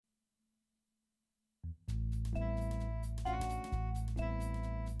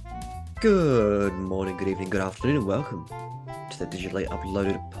Good morning, good evening, good afternoon, and welcome to the digitally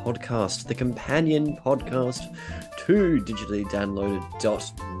uploaded podcast, the companion podcast to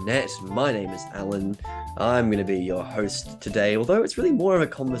digitally-downloaded.net. My name is Alan. I'm going to be your host today, although it's really more of a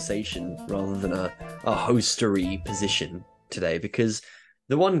conversation rather than a hostery position today, because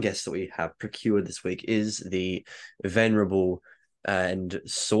the one guest that we have procured this week is the venerable and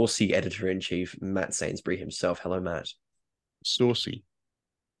saucy editor-in-chief, Matt Sainsbury himself. Hello, Matt. Saucy.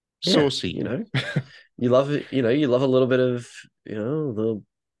 Yeah, Saucy. you love it, you love a little bit of, a little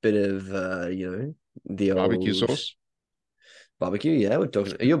bit of, the Barbecue old sauce. barbecue. Yeah, we're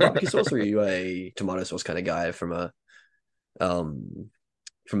talking. Are you a barbecue sauce or are you a tomato sauce kind of guy um,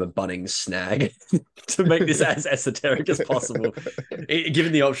 from a Bunnings snag? To make this as esoteric as possible,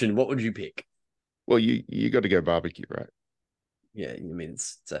 given the option, what would you pick? Well, you got to go barbecue, right? Yeah, you mean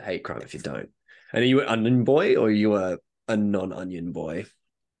it's a hate crime if you don't. And are you an onion boy or are you a non-onion boy?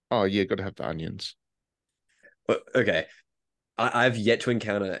 Oh, yeah, got to have the onions. But okay, I've yet to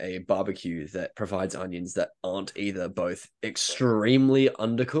encounter a barbecue that provides onions that aren't either both extremely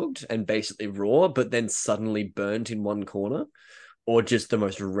undercooked and basically raw, but then suddenly burnt in one corner, or just the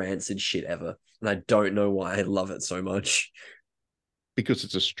most rancid shit ever. And I don't know why I love it so much. Because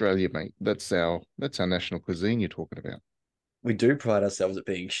it's Australia, mate. That's our national cuisine you're talking about. We do pride ourselves at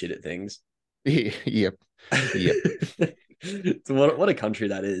being shit at things. Yeah, yep, yep. So what a country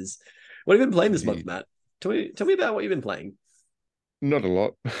that is. What have you been playing this month, Indeed. Matt? Tell me about what you've been playing. Not a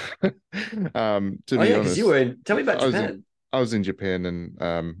lot. To Oh be yeah, because you were honest, in. Tell me about I was in Japan. I was in Japan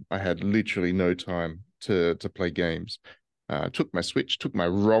and I had literally no time to play games. Took my Switch, took my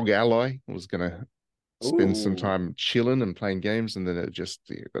ROG Ally. I was gonna spend some Ooh, time chilling and playing games, and then it just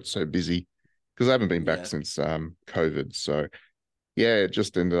got so busy because I haven't been back yeah, since COVID. So yeah, it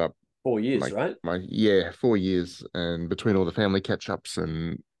just ended up 4 years, my right? my yeah 4 years, and between all the family catch ups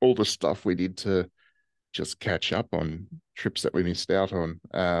and all the stuff we did to just catch up on trips that we missed out on,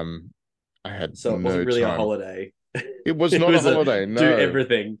 I had So it wasn't no really a time. holiday. It was It not a was a holiday. do No,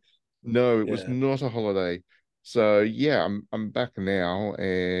 everything. no, it was Yeah. not a holiday. So yeah, I'm back now,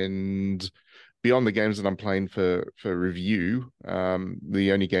 and beyond the games that I'm playing for review,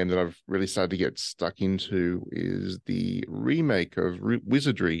 the only game that I've really started to get stuck into is the remake of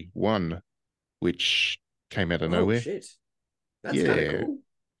Wizardry One, which came out of Oh nowhere. shit. That's kind of Yeah, cool.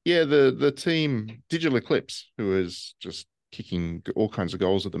 yeah. The team Digital Eclipse, who is just kicking all kinds of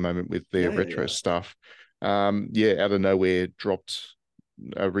goals at the moment with their Yeah, yeah, retro yeah. stuff. Yeah, out of nowhere dropped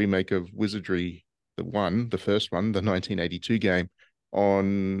a remake of Wizardry, the first one, the 1982 game,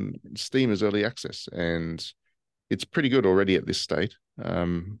 on Steam as early access, and it's pretty good already at this state.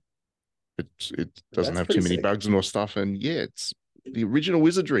 It doesn't That's have pretty too many sick. bugs nor stuff, and yeah, it's the original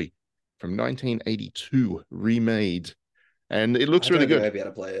Wizardry from 1982 remade, and it looks I really don't think good. I'd be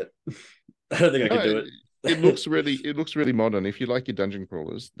able to play it. I don't think I No, could do it. it looks really modern. If you like your dungeon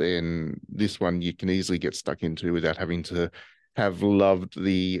crawlers, then this one you can easily get stuck into without having to have loved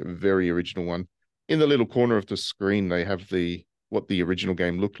the very original one. In the little corner of the screen, they have the what the original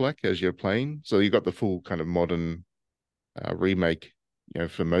game looked like as you're playing. So you got the full kind of modern remake,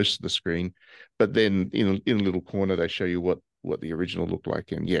 for most of the screen. But then in a little corner, they show you what the original looked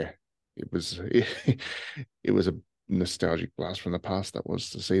like, and yeah, it was a nostalgic blast from the past. That was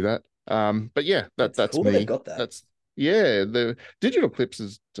to see that. But yeah, That's that's cool that they've me. got that. That's yeah. The Digital Clips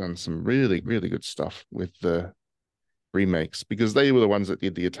has done some really really good stuff with the remakes because they were the ones that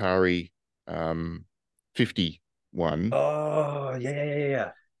did the Atari 51, Oh, yeah, yeah, yeah,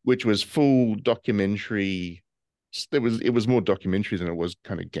 yeah. which was full documentary. It was more documentary than it was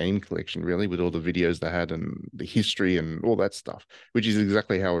kind of game collection, really, with all the videos they had and the history and all that stuff, which is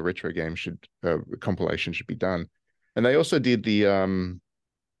exactly how a retro game should a compilation should be done. And they also did the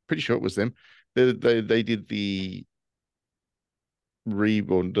pretty sure it was them. They did the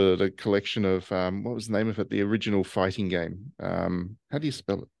reborn the collection of what was the name of it? The original fighting game. How do you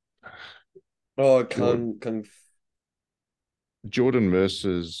spell it? Oh, Jordan Kung. Jordan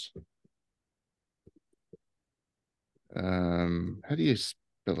Mercer's how do you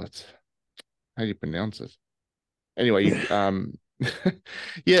spell it? How do you pronounce it? Anyway,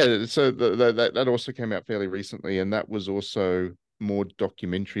 yeah, so that also came out fairly recently, and that was also more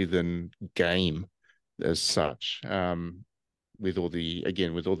documentary than game as such. With all the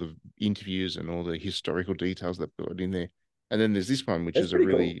again with all the interviews and all the historical details that put in there. And then there's this one, which That's is a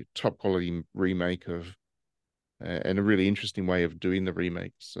pretty cool. really top quality remake of and a really interesting way of doing the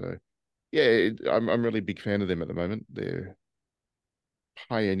remake. So yeah, I'm really a big fan of them at the moment. They're That's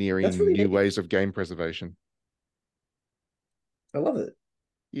pioneering really new neat. ways of game preservation. I love it.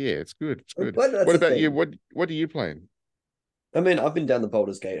 Yeah, it's good. It's I'm good. glad that's What a about you? thing. What are you playing? I mean, I've been down the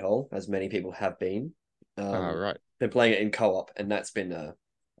Baldur's Gate hole, as many people have been. Right. Been playing it in co-op, and that's been a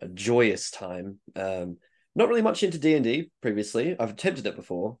joyous time. Not really much into D&D previously. I've attempted it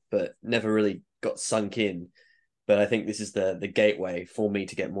before, but never really got sunk in. But I think this is the gateway for me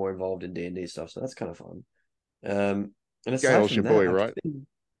to get more involved in D&D stuff, so that's kind of fun. And aside Gale's from your that, boy, I've right? just been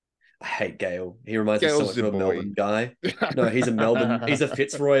I hate Gale. He reminds me so Gale's much your of a boy. Melbourne guy. No, he's a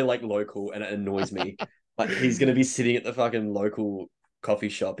Fitzroy like local, and it annoys me. Like he's gonna be sitting at the fucking local coffee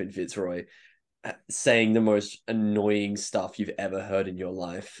shop in Fitzroy, saying the most annoying stuff you've ever heard in your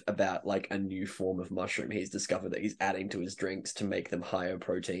life about like a new form of mushroom he's discovered that he's adding to his drinks to make them higher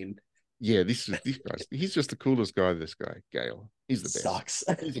protein. Yeah, this guy's he's just the coolest guy, this guy, Gale. He's It the best. sucks.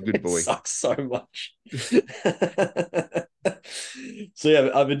 He's a good It boy. sucks so much. So yeah,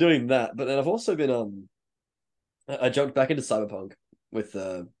 I've been doing that, but then I've also been I jumped back into Cyberpunk with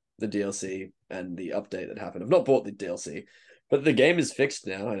the DLC and the update that happened. I've not bought the DLC, but the game is fixed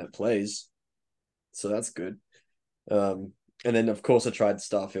now and it plays, so that's good. And then of course I tried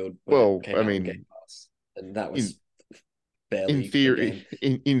Starfield when it Well, came I out on Game mean, Pass, and that in was barely a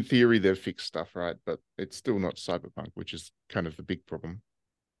game. in theory they've fixed stuff, right? But it's still not Cyberpunk, which is kind of the big problem.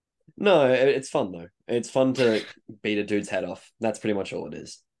 No, it's fun though. It's fun to beat a dude's head off. That's pretty much all it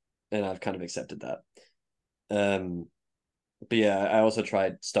is, and I've kind of accepted that. Um, but yeah, I also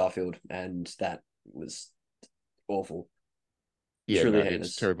tried Starfield, and that was awful, Yeah, no, truly it's a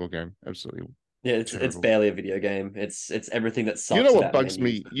heinous. terrible game. Absolutely Yeah, it's terrible. barely a video game. It's everything that You know sucks what about bugs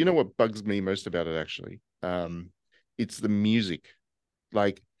menus. me? You know what bugs me most about it actually? It's the music.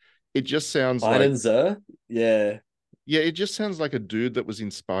 Like it just sounds Fine like and Zer, yeah. yeah, it just sounds like a dude that was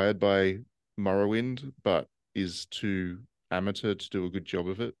inspired by Morrowind, but is too amateur to do a good job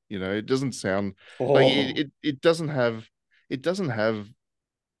of it. You know, it doesn't sound like Oh, it doesn't have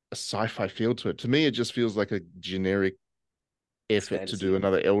a sci-fi feel to it. To me, it just feels like a generic it's effort to do fantasy.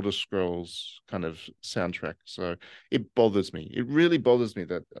 another Elder Scrolls kind of soundtrack. So it bothers me. It really bothers me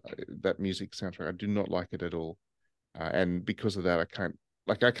that that music soundtrack. I do not like it at all, and because of that, I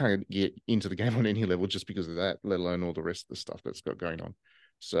can't get into the game on any level just because of that. Let alone all the rest of the stuff that's got going on.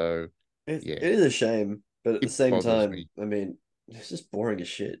 So yeah, It is a shame, but at the it same bothers time, me. I mean, it's just boring as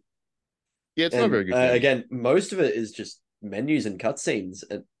shit. Yeah, it's not a And very good game. again, most of it is just menus and cutscenes,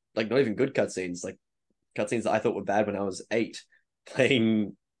 and like not even good cutscenes, like cutscenes that I thought were bad when I was 8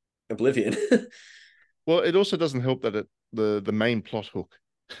 playing Oblivion. Well, it also doesn't help that the main plot hook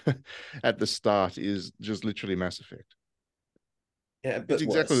at the start is just literally Mass Effect. Yeah, It's but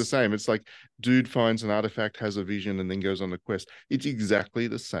exactly the worse. same. It's like dude finds an artifact, has a vision, and then goes on a quest. It's exactly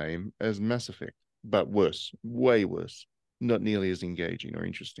the same as Mass Effect, but worse, way worse. Not nearly as engaging or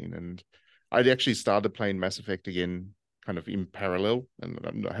interesting. And I'd actually started playing Mass Effect again, kind of in parallel,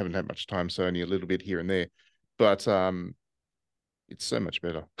 and I haven't had much time, so only a little bit here and there. But it's so much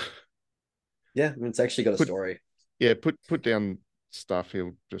better. Yeah, I mean, it's actually got a Put story. yeah, put down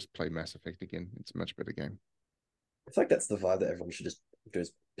Starfield. Just play Mass Effect again. It's a much better game. I feel like that's the vibe that everyone should just do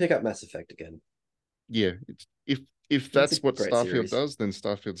is pick up Mass Effect again. Yeah, it's if It's a that's what great Starfield series. does, then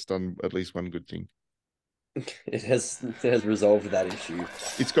Starfield's done at least one good thing. It has resolved that issue.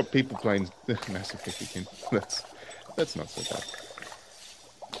 It's got people playing Mass Effect again. That's not so bad.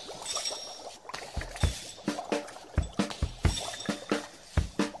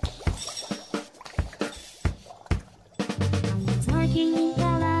 It's working in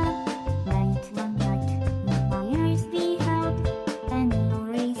the lab, late one night. My ears beheld, and no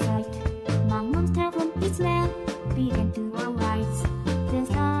recite. My monster from its lab began to arise. Then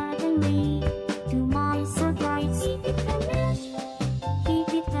suddenly, to my surprise, he hit the mesh. He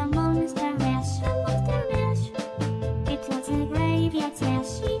hit the monster mesh. The monster mesh. It was a graveyard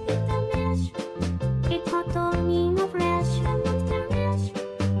smash. He hit the mesh. It had turning of flesh. The monster mesh.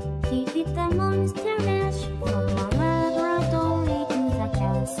 He hit the monster mesh. From my laboratory to the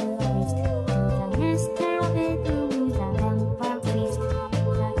castle west, to the master bedroom, the vampire feast.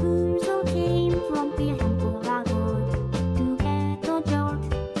 The ghouls all came from behind the lagoon.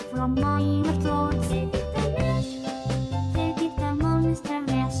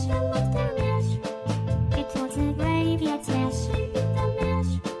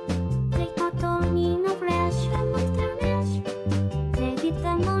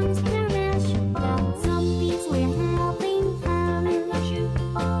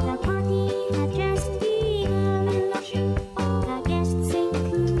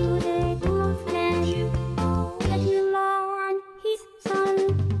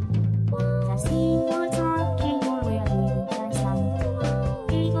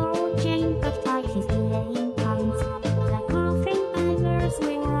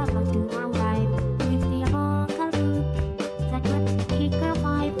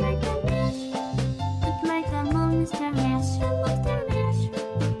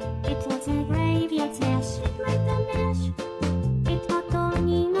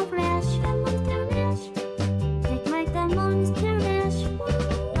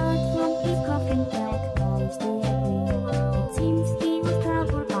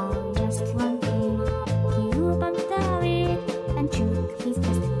 his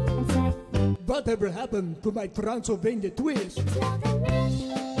chest and said, Whatever happened to my Transylvania twist? it's not a mash.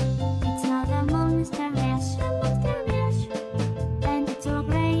 It's not a monster mash. A monster mash. And it's all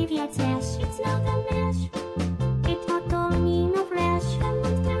graveyard trash. It's not a mash. It had only no flesh. A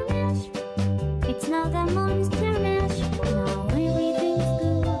monster mash. It's not a monster mash. Now everything's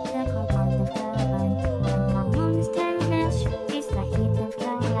good. The whole part of the line. And a monster mash is the hit of the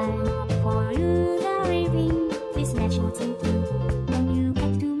line. For you, the raving, this mash what's into. When you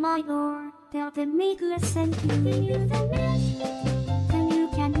get to my door, tell them maker sent you. Then you the mash. Then you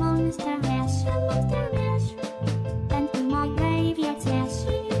can monster mash. A monster mash. And to my graveyard trash.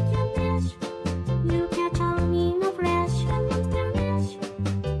 Then you can mash. You catch all me no flesh. A monster mash.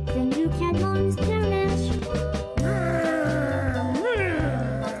 Then you can monster mash.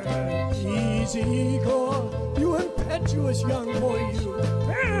 Easy, Igor. You impetuous young boy, you.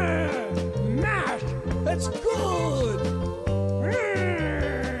 Mash! That's good!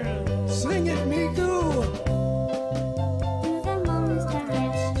 Sing it, Miku! Do the monster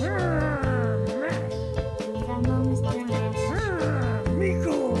mash. Do the monster mash.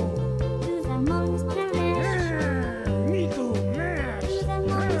 Miku! Do the monster mash. Miku, mash! Do the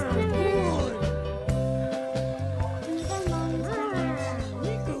monster mash. Do the monster mash.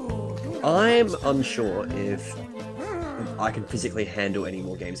 Miku! I'm unsure if I can physically handle any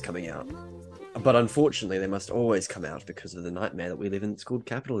more games coming out. But unfortunately, they must always come out because of the nightmare that we live in. It's called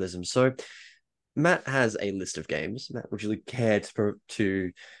capitalism. So Matt has a list of games. Matt, would you care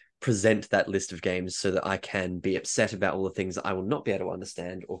to present that list of games so that I can be upset about all the things that I will not be able to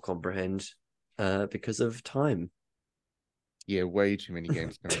understand or comprehend because of time? Yeah, way too many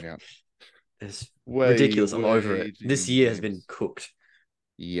games coming out. It's Way, ridiculous. I'm way over it. too This many year has been games. cooked.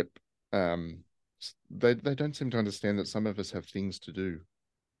 Yep. They don't seem to understand that some of us have things to do.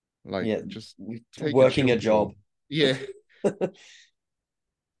 Like Yeah, just take working a chill job. pill. Yeah.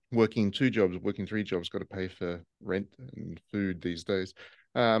 Working 2 jobs, working 3 jobs, got to pay for rent and food these days.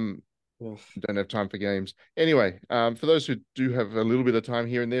 Don't have time for games. Anyway, for those who do have a little bit of time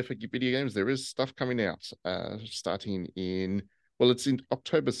here and there for video games, there is stuff coming out starting in, well, it's in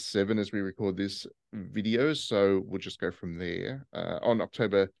October 7 as we record this video, so we'll just go from there. On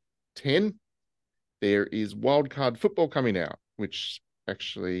October 10, there is Wildcard Football coming out, which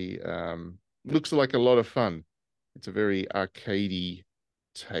actually looks like a lot of fun. It's a very arcadey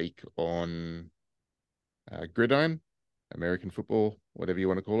take on gridiron, American football, whatever you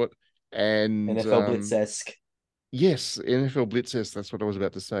want to call it. And NFL Blitz-esque. yes, NFL Blitz-esque, that's what I was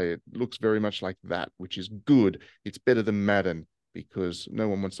about to say. It looks very much like that, which is good. It's better than Madden because no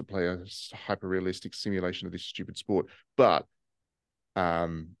one wants to play a hyper-realistic simulation of this stupid sport. But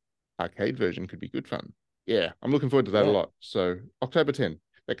arcade version could be good fun. Yeah, I'm looking forward to that a lot. So October 10,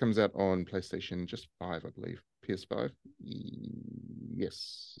 that comes out on PlayStation just 5, I believe. PS5?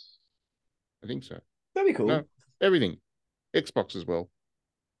 Yes. I think so. That'd be cool. No, everything. Xbox as well.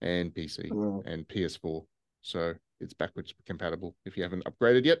 And PC and PS4. So it's backwards compatible if you haven't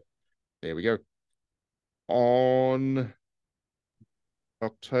upgraded yet. There we go. On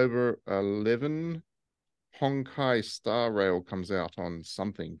October 11, Honkai Star Rail comes out on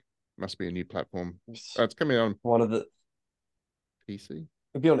something. Must be a new platform. It's coming on One of the PC.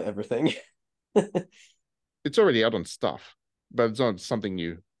 it'll be on everything. It's already out on stuff, but it's on something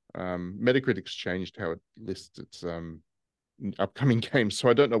new. Metacritic's changed how it lists its upcoming games, so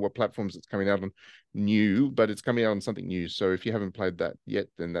I don't know what platforms it's coming out on new, but it's coming out on something new. So if you haven't played that yet,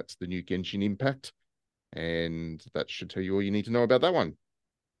 then that's the new Genshin Impact, and that should tell you all you need to know about that one.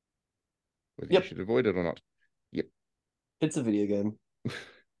 Whether you should avoid it or not. Yep. It's a video game.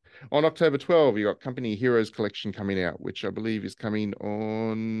 On October 12, you got Company Heroes Collection coming out, which I believe is coming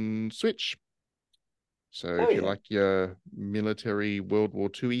on Switch. So if you like your military World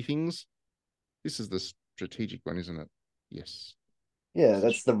War II-y things, this is the strategic one, isn't it? Yes. Yeah,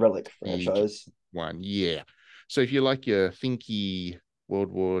 that's the Relic franchise. One, yeah. So if you like your thinky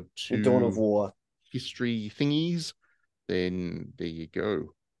World War II Dawn of War history thingies, then there you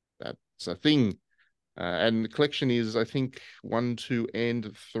go. That's a thing. And the collection is, I think, 1, 2,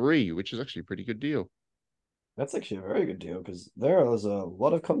 and 3, which is actually a pretty good deal. That's actually a very good deal because there is a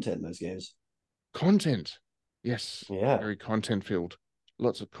lot of content in those games. Content. Yes. Yeah. Very content filled.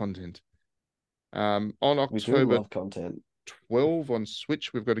 Lots of content. On We do October love content. 12 on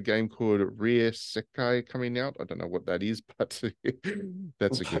Switch, we've got a game called Rear Sekai coming out. I don't know what that is, but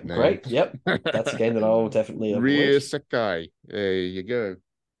that's a good name. Great. Yep. That's a game that I'll definitely avoid. Rear Sekai. There you go.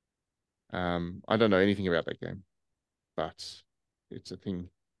 I don't know anything about that game, but it's a thing.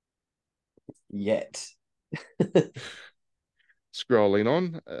 Yet. Scrolling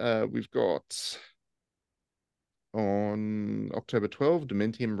on, we've got on October 12th,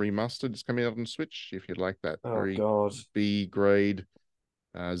 Dementium Remastered is coming out on Switch. If you'd like that Oh very God. B grade,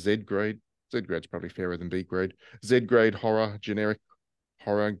 Z grade. Z grade's probably fairer than B grade. Z grade horror, generic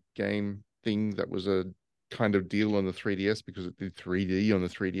horror game thing that was a kind of deal on the 3DS because it did 3D on the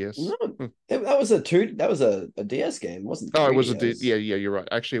 3DS. No, that was a DS game, it wasn't Oh, it 3D. was yeah, you're right.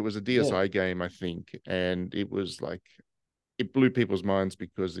 Actually, it was a Yeah, DSi game, I think, and it was like it blew people's minds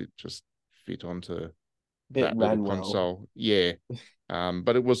because it just fit onto it that little ran well. console. Yeah.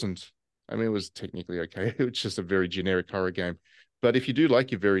 But it wasn't, I mean, it was technically okay. It was just a very generic horror game. But if you do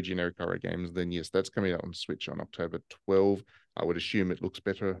like your very generic horror games, then yes, that's coming out on Switch on October 12. I would assume it looks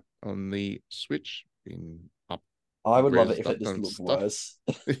better on the Switch in up I would love it if up it just and looked stuff. worse.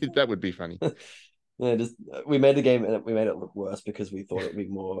 That would be funny. Yeah, just we made the game and we made it look worse because we thought it would be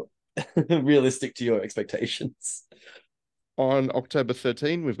more realistic to your expectations. On October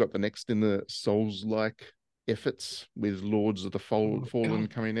 13, we've got the next in the Souls-like efforts with Lords of the Oh, Fallen God.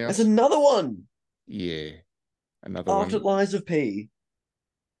 coming out. There's another one Yeah, another after one. Lies of P.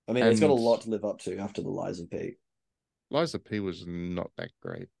 I mean, it's got a And lot to live up to after the Lies of P. Liza P was not that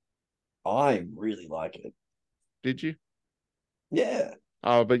great. I really like it. Did you? Yeah,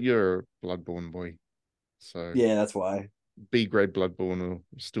 Oh, but you're a Bloodborne boy. So yeah, that's why. B grade Bloodborne will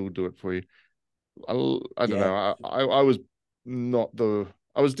still do it for you. I don't Yeah, know. I was not the.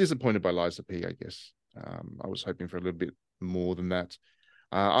 I was disappointed by Liza P, I guess. I was hoping for a little bit more than that.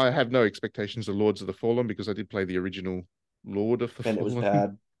 I have no expectations of Lords of the Fallen because I did play the original Lord of the and it was Fallen.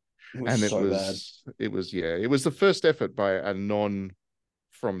 bad. It was And so bad. it was the first effort by a non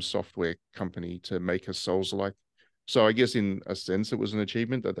from software company to make a Souls like. So I guess in a sense it was an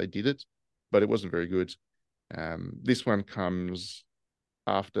achievement that they did it, but it wasn't very good. This one comes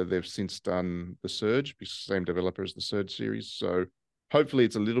after they've since done the Surge, same developer as the Surge series. So hopefully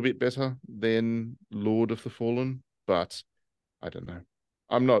it's a little bit better than Lord of the Fallen, but I don't know.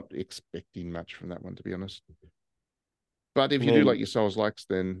 I'm not expecting much from that one, to be honest. But if I you do like mean, your Souls likes,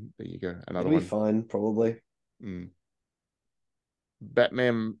 then there you go, another it'll be one. fine, probably. Mm.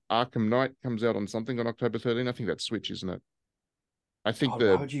 Batman Arkham Knight comes out on something on October 13. I think that's Switch, isn't it? I think God, why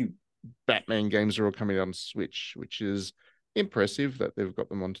the would you? Batman games are all coming out on Switch, which is impressive that they've got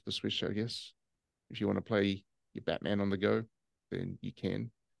them onto the Switch, I guess. If you want to play your Batman on the go, then you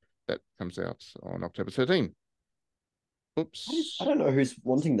can. That comes out on October 13. I Oops. don't know who's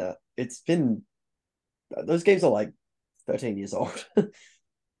wanting that. It's been those games are like 13 years old.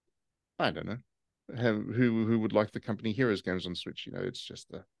 I don't know. Who would like the Company Heroes games on Switch? You know, it's just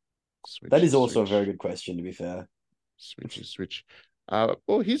the That Switch is is also a very Switch. good question, to be fair. Switch is Switch.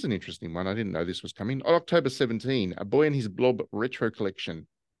 Well, here's an interesting one. I didn't know this was coming. On October 17, A Boy and His Blob Retro Collection.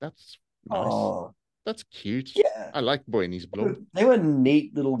 That's nice. Oh, That's cute. yeah. I like Boy and His Blob. They were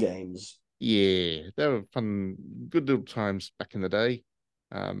neat little games. Yeah, they were fun, good little times back in the day.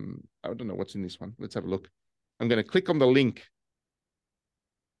 I don't know what's in this one. Let's have a look. I'm going to click on the link,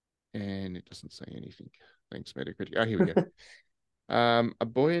 and it doesn't say anything. Thanks, Metacritic. Oh, here we go. A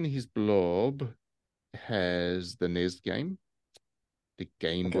Boy and His Blob has the NES game, the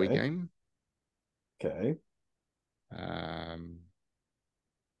Game Boy Okay. game. Okay.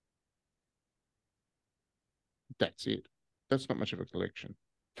 That's it. That's not much of a collection.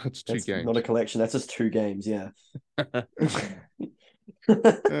 That's two That's not games. a collection. That's just two games. Yeah.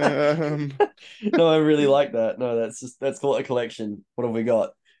 um, No, I really like that. No, that's called a collection. What have we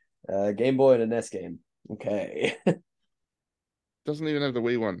got? Game Boy and a NES game. Okay. doesn't even have the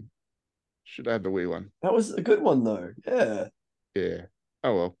Wii one. Should have the Wii one. That was a good one though. Yeah. Yeah.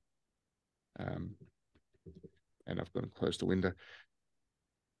 Oh well. And I've got to close the window.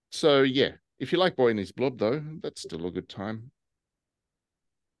 So yeah, if you like Boy and His Blob though, that's still a good time.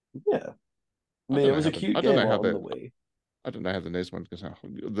 Yeah. I I mean, don't it know was how a the cute I don't game know how on the the Wii. I don't know how the NES one's going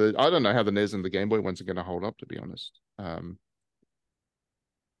to I don't know how the NES and the Game Boy ones are going to hold up, to be honest. Because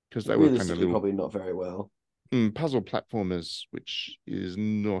they were kind of Realistically, little probably not very well. puzzle platformers, which is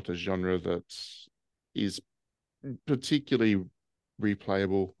not a genre that is particularly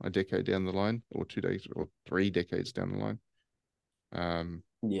replayable a decade down the line, or 2 days, or 3 decades down the line.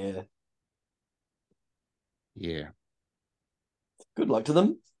 Yeah. Yeah. Good luck to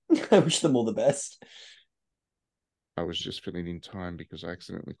them. I wish them all the best. I was just filling in time because I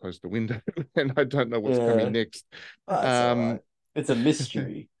accidentally closed the window and I don't know what's Yeah. coming next. That's all right. It's a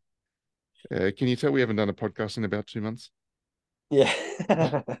mystery. Can you tell we haven't done a podcast in about 2 months? Yeah.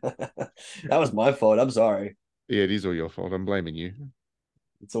 That was my fault. I'm sorry. Yeah, it is all your fault. I'm blaming you.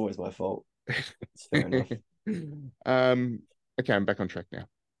 It's always my fault. It's fair enough. Okay, I'm back on track now.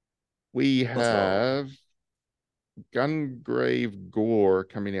 We Let's roll. have Gungrave Gore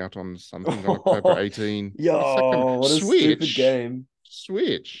coming out on something on October 18. What's that coming? Yo, what a stupid Switch. game.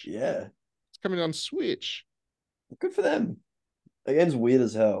 Switch. Yeah, It's coming on Switch. good for them. The game's weird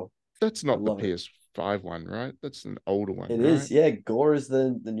as hell. That's I not the love it. PS5 one, right? That's an older one, It right? is, yeah. Gore is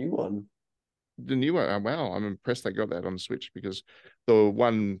the new one. The new one. Wow, I'm impressed they got that on Switch because the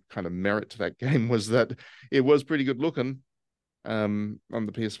one kind of merit to that game was that it was pretty good looking. On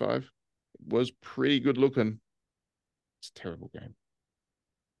the PS5, it was pretty good looking. It's a terrible game.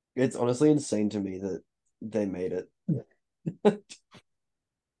 It's honestly insane to me that they made it.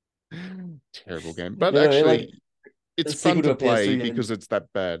 Terrible game. You But know what I mean? Like actually, it's a sequel fun to to a play PS3 game. because it's that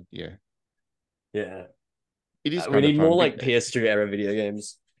bad. Yeah, Yeah. it is We kind of need more fun. like PS2 era video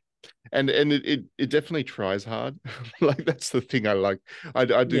games. And it definitely tries hard. Like that's the thing I like. I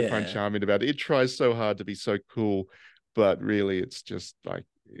do find Yeah. charming about it. It tries so hard to be so cool, but really it's just like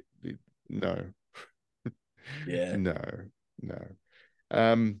no, Yeah. no, no.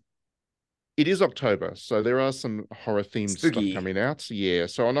 Um, it is October, so there are some horror themed stuff Spooky. coming out. Yeah,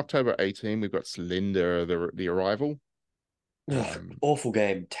 so on October 18, we've got Slender, the Arrival. Ugh, awful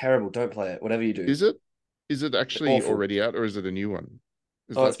game. Terrible. Don't play it. Whatever you do. Is it? Is it actually Awful. already out, or is it a new one?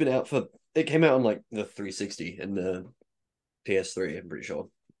 Is Oh, that it's been out for it came out on like the 360 and the PS3, I'm pretty sure.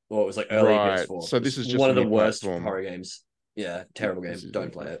 Well, it was like early right? PS4. So It's this is just one a of the new worst platform. horror games. Yeah, Yeah, terrible this game. is a new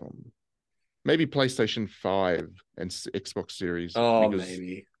Don't play it. platform. Maybe PlayStation 5 and Xbox Series Oh, because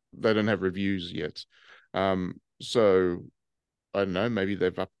maybe. they don't have reviews yet. So I don't know, maybe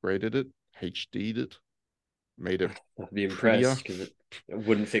they've upgraded it, HD'd it, made it I'd be prettier. impressed because it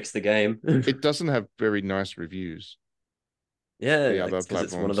wouldn't fix the game. It doesn't have very nice reviews, the Yeah, other because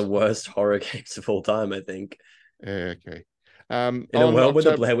it's one of the platforms. worst horror games of all time, I think. Okay. In a On world where the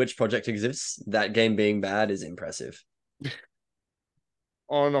October Blair Witch Project exists, that game being bad is impressive.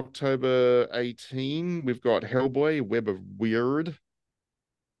 on October 18, we've got Hellboy, Web of Weird,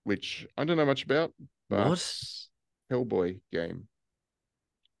 which I don't know much about, but What? Hellboy game.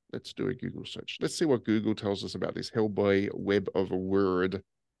 Let's do a Google search. Let's see what Google tells us about this Hellboy Web of Weird.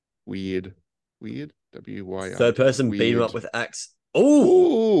 Weird. Weird? Third W-Y-R-D. person beat 'em up Weird. with axe.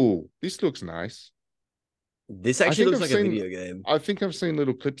 Oh, Ooh, this looks nice. this I actually think looks I've like a seen video game. I think I've seen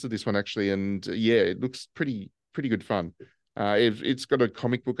little clips of this one actually, and yeah, it looks pretty good fun. It's got a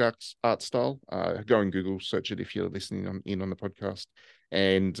comic book art style. Go and Google search it if you're listening on the podcast.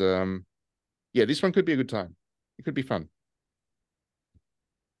 And yeah, this one could be a good time. It could be fun.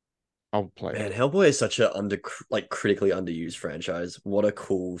 I'll play Man, it. Hellboy is such a critically underused franchise. What a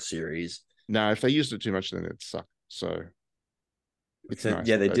cool series. Now, if they used it too much, then it'd suck. So it's So, nice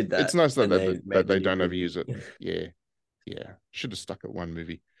yeah, that they did it's that, nice that and they made the they new don't movie. overuse it. Yeah, yeah. Should have stuck at one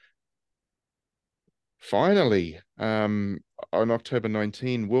movie. Finally, on October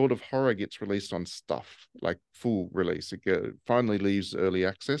 19, World of Horror gets released on stuff, like full release. Finally leaves early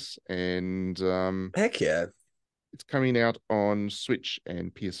access, and Heck yeah. it's coming out on Switch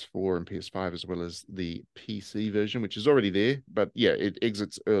and PS4 and PS5, as well as the PC version, which is already there. But yeah, it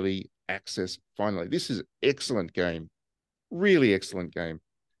exits early access finally. This is excellent game, really excellent game.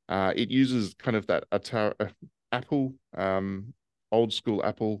 It uses kind of that Apple old school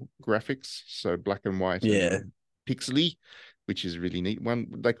Apple graphics, so black and white Yeah. and pixely, which is really neat.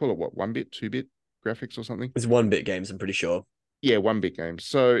 They call it what, 1-bit, 2-bit graphics or something. It's 1-bit games, I'm pretty sure. Yeah, 1-bit game.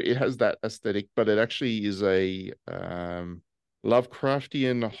 So it has that aesthetic, but it actually is a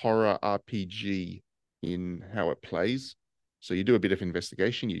Lovecraftian horror RPG in how it plays. So you do a bit of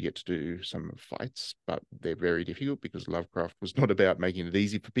investigation, you get to do some fights, but they're very difficult because Lovecraft was not about making it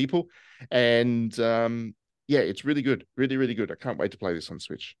easy for people. And yeah, it's really good, really, really good. I can't wait to play this on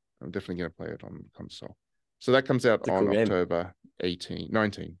Switch. I'm definitely going to play it on console. So that comes out It's a on cool game. October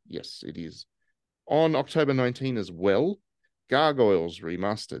 19. Yes, it is. On October 19 as well, Gargoyles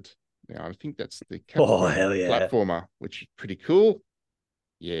Remastered. Now, I think that's the Oh, Capcom hell yeah. platformer, which is pretty cool.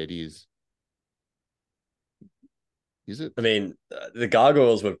 Yeah, it is. Is it? I mean, the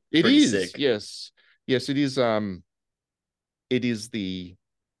gargoyles were It pretty is. sick. Yes. Yes, it is. It is the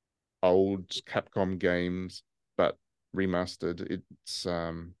old Capcom games, but remastered. It's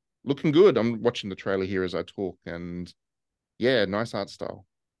looking good. I'm watching the trailer here as I talk, and yeah, nice art style.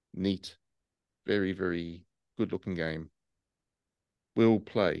 Neat. Very, very good looking game. Will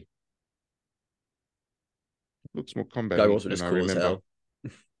play. Looks more combat-y Gargoyles were than just I cool as remember. hell.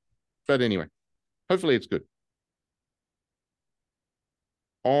 But anyway, hopefully it's good.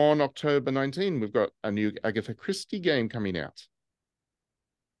 On October 19, we've got a new Agatha Christie game coming out,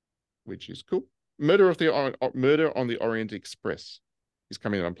 which is cool. Murder on the Orient Express is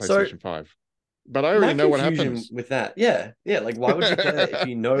coming out on So PlayStation 5. But I already My know what confusion happens. with that, yeah, yeah, like why would you play that if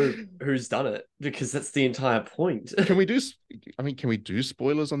you know who's done it? Because that's the entire point. Can we do? I mean, can we do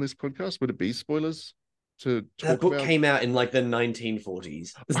spoilers on this podcast? Would it be spoilers to That talk book about? came out in like the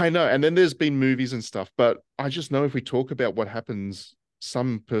 1940s. I know, and then there's been movies and stuff, but I just know if we talk about what happens,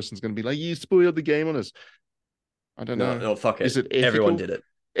 some person's going to be like, "You spoiled the game on us." I don't No, know. no, fuck Is it. it Everyone ethical? did it.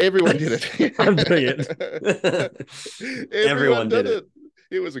 Everyone did I'm doing it. it. Everyone Everyone did did it.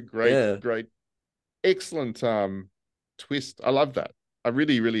 it. It was a great, Yeah. great, excellent twist. I love that. I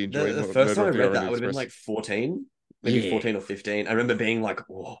really, really enjoyed The first Murder time I of the read that, Orient I would have been Express. like 14, maybe Yeah, 14 or 15. I remember being like,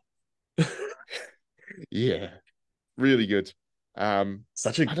 whoa. yeah, really good.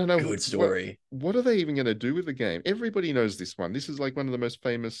 Such a I don't know good story. what are they even going to do with the game? Everybody knows this one. This is like one of the most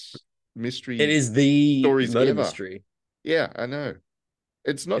famous It mystery is the stories murder ever. mystery. Yeah, I know.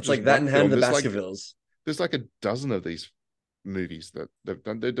 It's not It's just like that one and Hand film. of the Baskervilles. There's like a dozen of these movies that they've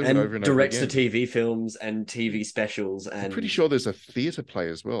done. They do it over And and over directs to again. TV films and TV specials. I'm pretty And sure there's a theater play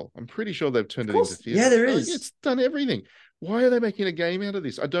as well. I'm pretty sure they've turned of it into course, yeah, theater. there Like, is. it's done everything. Why are they making a game out of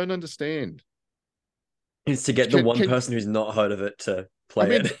this? I don't understand. It's to get the one person who's not heard of it to I play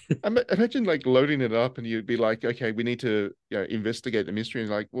mean, it. imagine like loading it up and you'd be like, okay, we need to investigate the mystery. And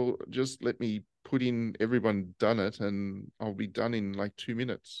like, well, just let me put in everyone done it and I'll be done in like 2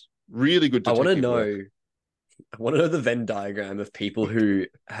 minutes. Really good I want to detective work. know. I want to know the Venn diagram of people who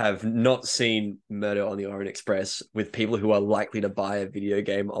have not seen Murder on the Orient Express with people who are likely to buy a video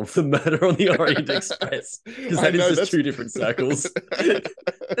game of the Murder on the Orient Express, because I that is know just that's two different circles.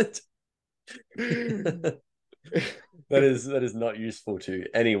 That is not useful to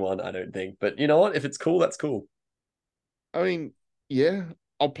anyone, I don't think. But you know what? If it's cool, that's cool. I mean, yeah,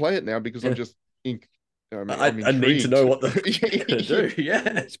 I'll play it now because Yeah. I'm I need to intrigued. know what the fuck gonna do. Yeah.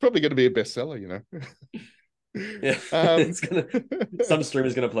 It's probably going to be a bestseller, you know. Yeah. Um, It's gonna some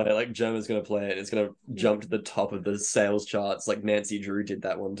streamer's gonna play it, like German's gonna play it, it's gonna jump to the top of the sales charts like Nancy Drew did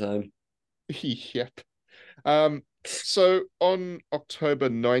that one time. yep. So on October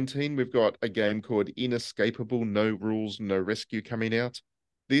 19, we've got a game called Inescapable No Rules, No Rescue coming out.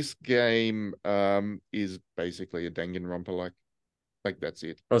 This game is basically a Danganronpa like that's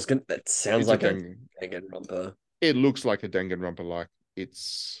it. That sounds It's like a Dangan. Danganronpa. It looks like a Danganronpa like.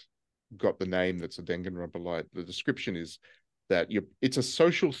 It's got the name that's a Danganronpa like. The description is that it's a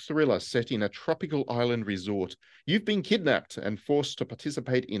social thriller set in a tropical island resort. You've been kidnapped and forced to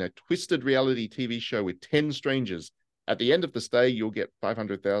participate in a twisted reality TV show with 10 strangers. At the end of the stay, you'll get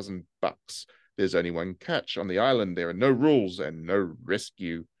 $500,000. There's only one catch. On the island, there are no rules and no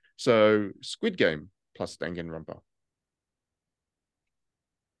rescue. So, Squid Game plus Danganronpa.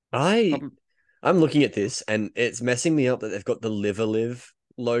 I'm looking at this and it's messing me up that they've got the Live a Live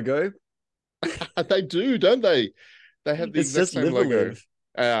logo. They do, don't they? They have the It's exact just same Live a logo. Live.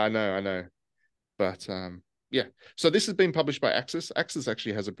 I know. But yeah. So this has been published by Axis. Axis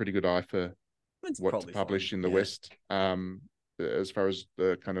actually has a pretty good eye for It's what to probably publish fine. in the Yeah. West, as far as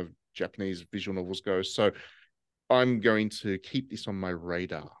the kind of Japanese visual novels go. So I'm going to keep this on my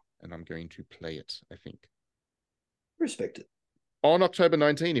radar and I'm going to play it, I think. Respect it. On October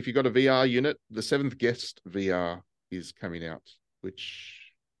 19, if you've got a VR unit, the Seventh Guest VR is coming out, which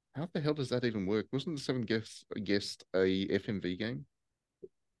how the hell does that even work? Wasn't the Seventh Guest a FMV game?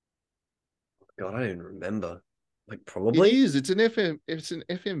 God, I don't even remember. Like It probably. is. It's an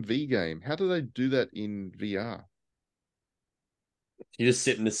FMV game. How do they do that in VR? You just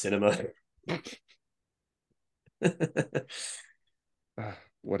sit in the cinema.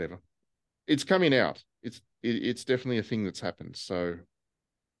 Whatever. It's coming out. It's definitely a thing that's happened. So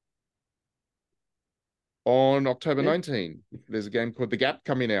on October 19, there's a game called The Gap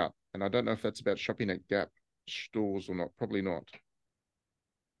coming out, and I don't know if that's about shopping at Gap stores or not. Probably not.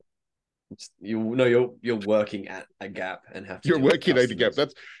 You're working at a Gap and have to. You're deal with working at the Gap.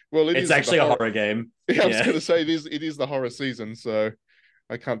 customers. It's actually a horror game. Yeah, I was going to say it is the horror season, so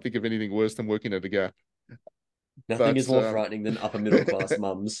I can't think of anything worse than working at the Gap. Nothing is more frightening than upper middle class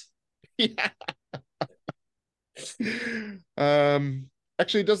mums. Yeah.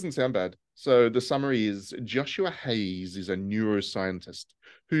 Actually, it doesn't sound bad. So the summary is Joshua Hayes is a neuroscientist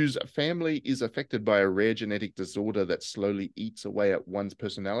whose family is affected by a rare genetic disorder that slowly eats away at one's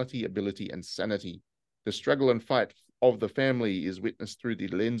personality, ability, and sanity. The struggle and fight of the family is witnessed through the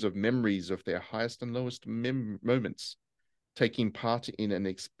lens of memories of their highest and lowest moments. Taking part in an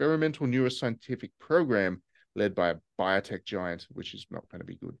experimental neuroscientific program led by a biotech giant, which is not going to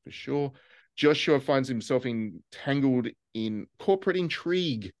be good for sure, Joshua finds himself entangled in corporate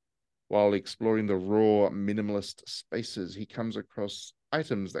intrigue. While exploring the raw, minimalist spaces, he comes across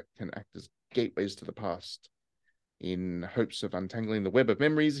items that can act as gateways to the past. In hopes of untangling the web of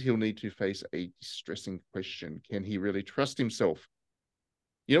memories, he'll need to face a distressing question. Can he really trust himself?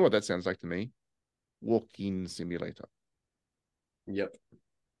 You know what that sounds like to me? Walk-in simulator Yep.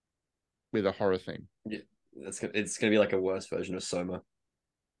 with a horror theme. Yeah. It's gonna be like a worse version of Soma.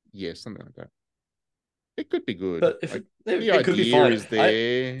 Yeah, something like that. It could be good. But if Like, it could be idea fine. is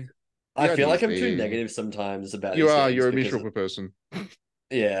there. I The feel like idea's I'm too there. negative sometimes about You these are. games You're a because miserable person.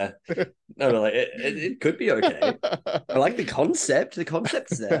 yeah. No, but like it could be okay. I like the concept. The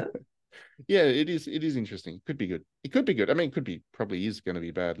concept's there. Yeah, it is. It is interesting. It could be good. It could be good. I mean, it could be. Probably is going to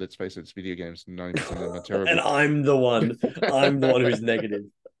be bad. Let's face it. It's video games. 90% of them are terrible. And I'm the one. I'm the one who's negative.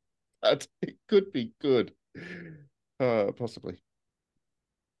 But it could be good. Possibly.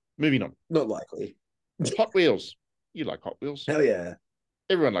 Moving on. Not likely. Hot Wheels. You like Hot Wheels? Hell yeah.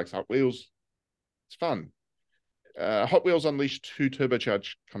 Everyone likes Hot Wheels. It's fun. Hot Wheels Unleashed 2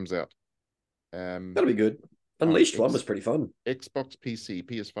 Turbocharged comes out. That'll be good. Unleashed one was pretty fun. Xbox, PC,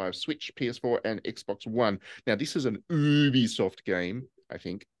 PS5, Switch, PS4, and Xbox One. Now, this is an Ubisoft game, I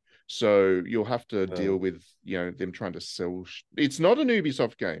think. So you'll have to deal with, them trying to sell. It's not an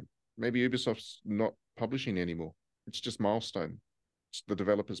Ubisoft game. Maybe Ubisoft's not publishing anymore. It's just Milestone. It's the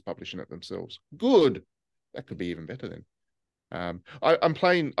developers publishing it themselves. Good. That could be even better then. I'm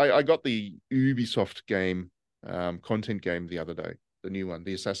playing. I got the Ubisoft game, content game the other day. The new one,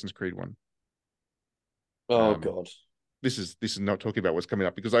 the Assassin's Creed one. Oh God. This is not talking about what's coming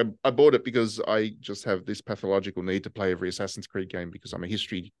up because I bought it because I just have this pathological need to play every Assassin's Creed game because I'm a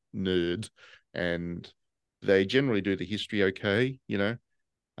history nerd, and they generally do the history okay,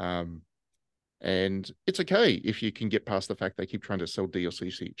 and it's okay if you can get past the fact they keep trying to sell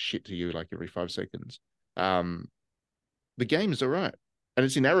DLC shit to you like every 5 seconds. The game is all right, and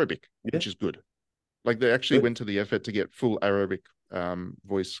it's in Arabic, which is good. Like they actually went to the effort to get full Arabic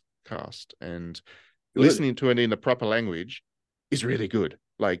voice cast, and listening to it in the proper language is really good.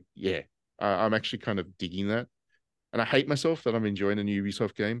 Like, yeah, I'm actually kind of digging that. And I hate myself that I'm enjoying a new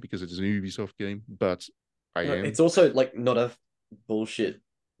Ubisoft game because it is an Ubisoft game, but I am. It's also like not a bullshit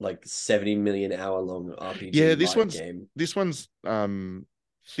like 70 million hour long RPG. Yeah, game. This one's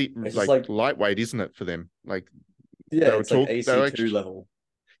like lightweight, isn't it, for them? Like, yeah, it's like AC2 level.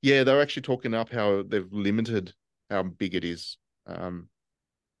 Yeah, they're actually talking up how they've limited how big it is,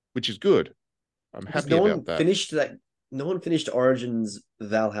 which is good. I'm happy about that. No one finished Origins,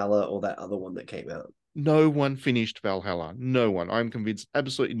 Valhalla, or that other one that came out. No one finished Valhalla. No one. I'm convinced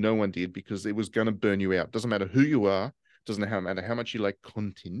absolutely no one did because it was going to burn you out. Doesn't matter who you are. Doesn't matter how much you like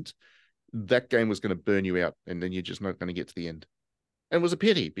content. That game was going to burn you out, and then you're just not going to get to the end. And it was a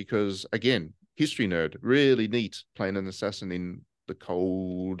pity because, again, history nerd, really neat playing an assassin in the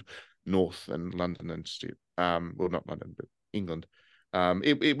cold north and London and stuff. Well, not London, but England.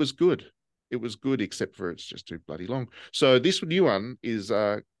 It was good. It was good, except for it's just too bloody long. So this new one is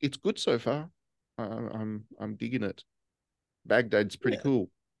it's good so far. I'm digging it. Baghdad's pretty cool.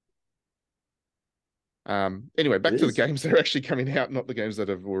 Anyway, back to the games that are actually coming out, not the games that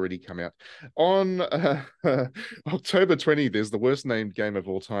have already come out. On October 20, there's the worst named game of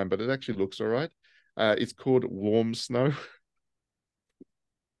all time, but it actually looks all right. It's called Warm Snow.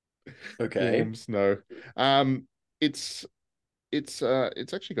 Okay. Warm Snow. It's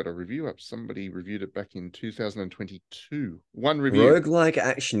actually got a review up. Somebody reviewed it back in 2022. One review. Roguelike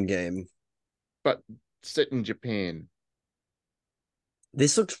action game. But set in Japan.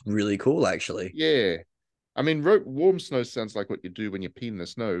 This looks really cool, actually. Yeah. I mean, warm snow sounds like what you do when you pee in the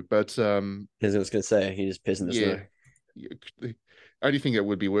snow, but I was going to say, you just piss in the snow. The only thing that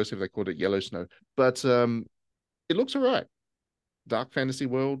would be worse if they called it yellow snow. But it looks all right. Dark fantasy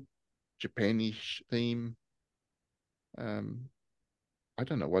world, Japanish theme. I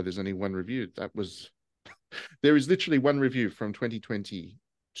don't know why there's only one review. There is literally one review from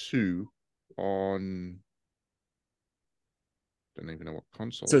 2022 on, don't even know what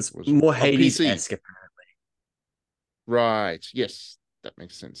console. So it's more Hades-esque, apparently. Right. Yes, that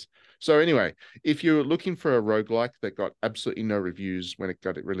makes sense. So anyway, if you're looking for a roguelike that got absolutely no reviews when it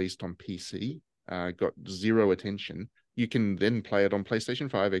got released on PC, got zero attention, you can then play it on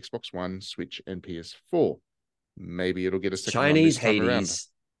PlayStation 5, Xbox One, Switch, and PS4. Maybe it'll get a second run this time around.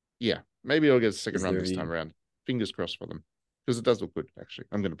 Yeah, maybe it'll get a second run this time around. Fingers crossed for them. Because it does look good, actually.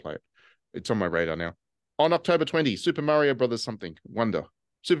 I'm going to play it. It's on my radar now. On October 20, Super Mario Brothers Wonder.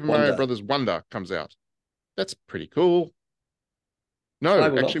 Super Mario Brothers Wonder comes out. That's pretty cool. No,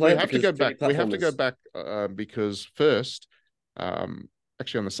 actually, we have to go back. We have to go back because first,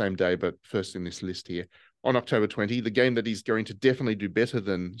 actually on the same day, but first in this list here, on October 20, the game that is going to definitely do better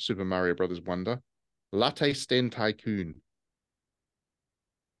than Super Mario Brothers Wonder, Latte Stand Tycoon.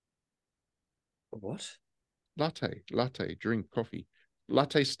 What? latte, drink coffee.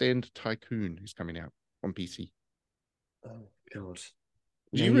 Latte Stand Tycoon is coming out on PC. Oh God.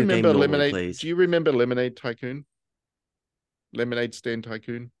 Do Name you your game remember normally, Lemonade? please. Do you remember Lemonade Tycoon? Lemonade Stand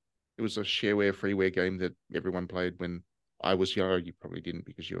Tycoon. It was a shareware, freeware game that everyone played when I was young. You probably didn't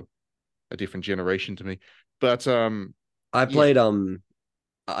because you're a different generation to me. But I yeah, played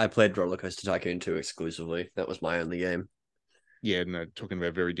I played Roller Coaster Tycoon 2 exclusively. That was my only game. yeah, no, talking about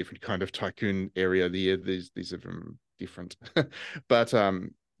a very different kind of tycoon area. These are different. But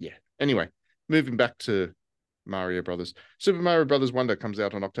yeah. Anyway, moving back to Mario Brothers. Super Mario Brothers Wonder comes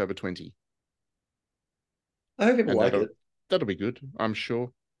out on October 20. I hope people And like it. that'll be good, I'm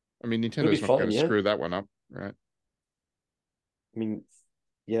sure. I mean, It'll be Nintendo's not fun, going to yeah. screw that one up, right? I mean,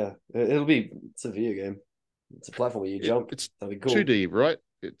 yeah, it's a video game. It's a platform where you jump. It's That'll be cool. 2D, right?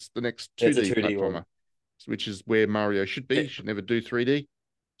 It's the next It's a 2D 2D platformer, one. which is where Mario should be. Should never do 3D.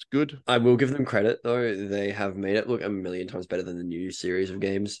 It's good. I will give them credit though; they have made it look a million times better than the new series of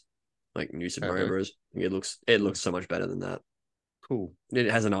games, like New Super Mario Bros. It looks so much better than that. Cool. It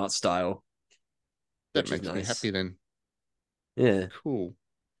has an art style, That which is makes me nice. happy then. Yeah, Cool.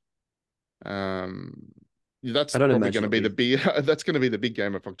 That's I don't probably imagine going to it'll be the that's going to be the big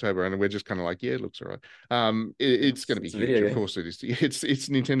game of October, and we're just kind of like, yeah, it looks all right. It's going to be It's a huge. video Of game. course it is. It's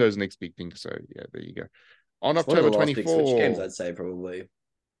Nintendo's next big thing. So yeah, there you go. On It's one of October the last big Switch games, 24. I'd say probably.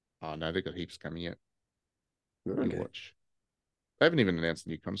 Oh no, they've got heaps coming yet. You Okay. watch. They haven't even announced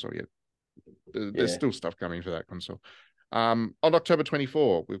the new console yet. There's Yeah. still stuff coming for that console. On October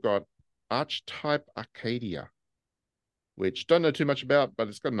 24, we've got Archetype Arcadia, which don't know too much about, but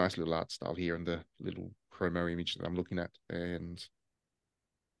it's got a nice little art style here in the little promo image that I'm looking at, and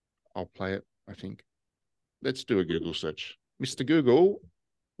I'll play it, I think. Let's do a Google search. Mr. Google,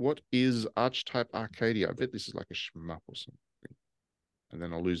 what is Archetype Arcadia? I bet this is like a shmup or something. And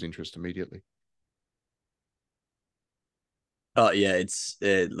then I'll lose interest immediately. Oh yeah,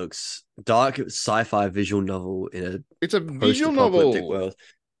 it looks dark sci-fi visual novel in a It's a visual post-apocalyptic novel. world.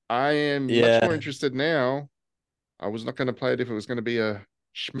 I am much more interested now. I was not going to play it if it was going to be a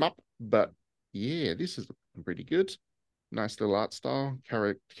shmup, but yeah, this is looking pretty good. Nice little art style.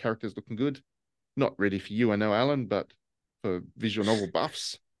 Characters looking good. Not ready for you, I know, Alan, but for visual novel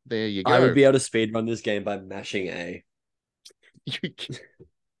buffs, there you go. I would be able to speedrun this game by mashing A.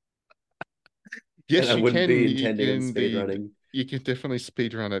 Yes, I you wouldn't can. be You intending can on indeed. speedrunning. You can definitely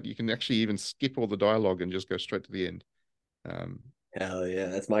speedrun it. You can actually even skip all the dialogue and just go straight to the end. Hell yeah,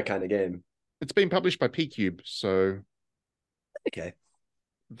 that's my kind of game. It's been published by P-Cube, so Okay.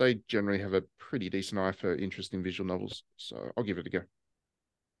 they generally have a pretty decent eye for interesting visual novels. So I'll give it a go.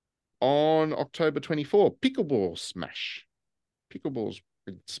 On October 24, Pickleball Smash. Pickleball's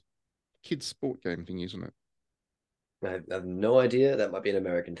a kids sport game thing, isn't it? I have no idea. That might be an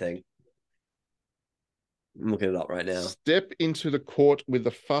American thing. I'm looking it up right now. Step into the court with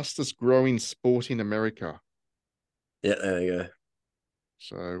the fastest growing sport in America. Yeah, there you go.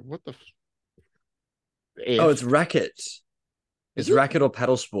 So what the Oh, it's racket. It's racket or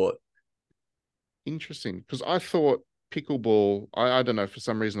paddle sport. Interesting, because I thought pickleball, I don't know, for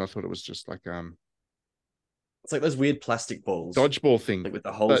some reason I thought it was just like It's like those weird plastic balls. dodgeball thing. Like with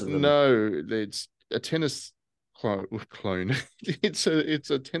the holes But in them. no, it's a tennis clone. it's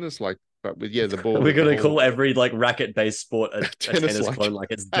a tennis like, but with the ball. We're gonna call every like racket-based sport a tennis Tennis-like. clone,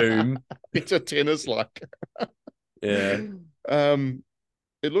 like it's Doom. It's a tennis like. Yeah.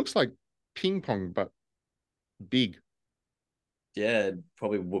 It looks like ping pong, but big. Yeah,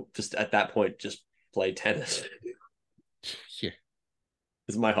 probably just at that point just play tennis. Yeah.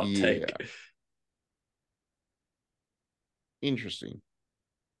 Is my hot take. Interesting.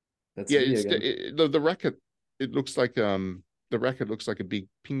 That's Yeah, the racket. It looks like the racket looks like a big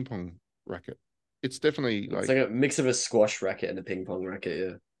ping pong racket. It's definitely it's like a mix of a squash racket and a ping pong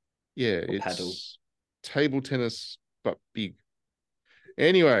racket. Yeah, or it's paddle. table tennis but big.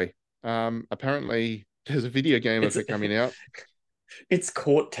 Anyway, apparently there's a video game of it coming out. It's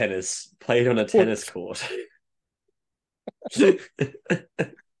court tennis played on a tennis court.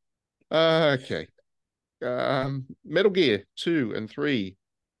 Okay. Metal Gear 2 and 3,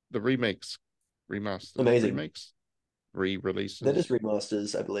 the remasters, Amazing. re-releases. They're just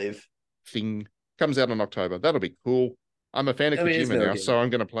remasters, I believe. Thing comes out in October. That'll be cool. I'm a fan of Kojima now, so I'm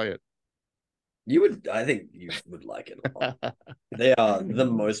going to play it. I think you would like it a lot. They are the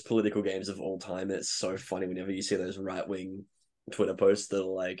most political games of all time. And it's so funny whenever you see those right-wing Twitter posts that are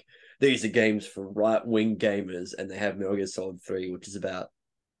like, these are games for right-wing gamers, and they have Metal Gear Solid 3, which is about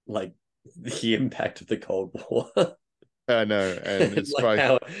like the impact of the Cold War. I know, and it's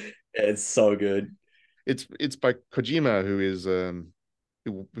like it's so good. It's by Kojima, who is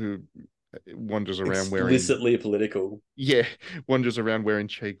who wanders around Explicitly political. wanders around wearing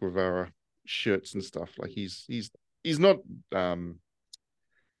Che Guevara shirts and stuff. Like he's not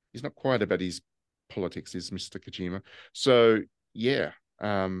he's not quite about his politics, is Mr. Kojima. So yeah.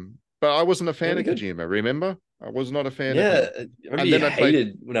 But I wasn't a fan of Kojima, remember? I was not a fan of him. I remember you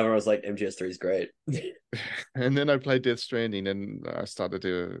hated whenever I was like, MGS3 is great. And then I played Death Stranding and I started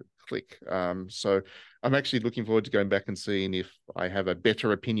to click. So I'm actually looking forward to going back and seeing if I have a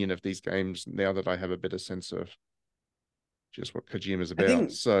better opinion of these games now that I have a better sense of just what Kojima is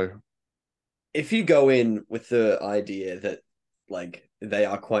about. So if you go in with the idea that like they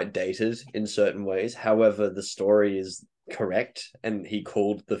are quite dated in certain ways, however, the story is correct and he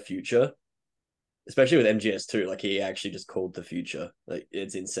called the future, especially with MGS2, like he actually just called the future. Like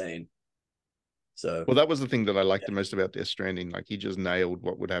it's insane. So well, that was the thing that I liked the most about Death Stranding. Like he just nailed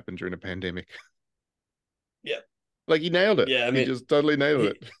what would happen during a pandemic. Yeah. Like he nailed it. Yeah, I mean, he just totally nailed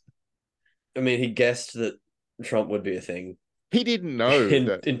it. I mean, he guessed that Trump would be a thing. He didn't know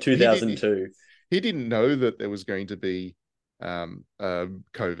that in 2002. He didn't know that there was going to be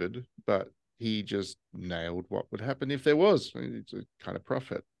COVID, but he just nailed what would happen if there was. It's a kind of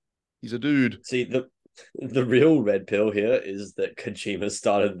prophet. He's a dude. See, the real red pill here is that Kojima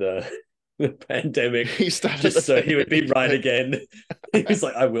started the pandemic. He started just so he would be right again. He was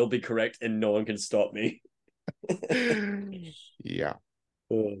like, I will be correct and no one can stop me. Yeah.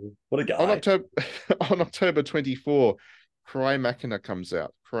 What a guy. On October 24, Cry Machina comes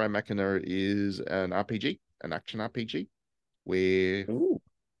out. Cry Machina is an RPG, an action RPG, where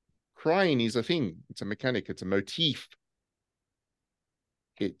crying is a thing. It's a mechanic. It's a motif.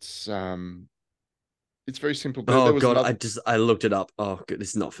 It's very simple. Oh God, I looked it up. Oh, good. This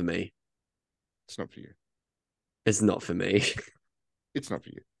is not for me. It's not for you. It's not for me. It's not for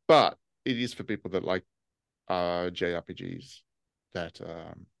you. But it is for people that like JRPGs that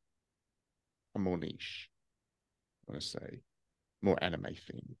are more niche. I want to say more anime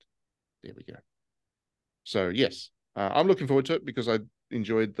themed. There we go. So yes, I'm looking forward to it because I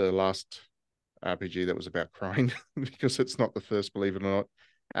enjoyed the last RPG that was about crying because it's not the first, believe it or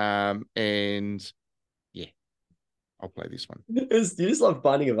not. And yeah, I'll play this one. You just love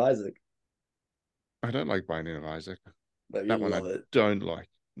Binding of Isaac. I don't like Binding of Isaac. But that one don't like.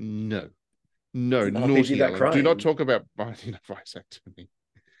 No, naughty Alan. Do not talk about Binding of Isaac to me.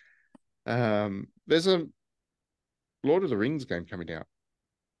 There's a Lord of the Rings game coming out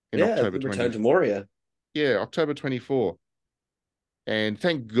in October 20. Return to Moria. Yeah, October 24. And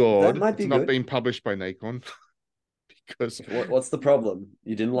thank God it's not being published by Nacon. Because what's the problem?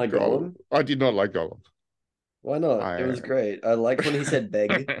 You didn't like Gollum? I did not like Gollum. Why not? It was great. I liked when he said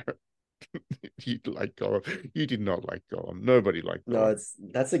beg. You like Gollum. You did not like Gollum. Nobody liked Gollum. No,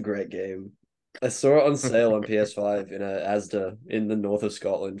 that's a great game. I saw it on sale on PS5 in a Asda in the north of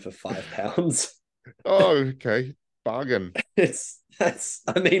Scotland for £5. Oh, okay. Bargain.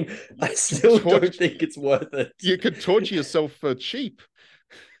 I mean, I still don't think it's worth it. You could torture yourself for cheap.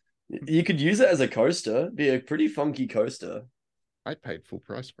 You could use it as a coaster. Be a pretty funky coaster. I paid full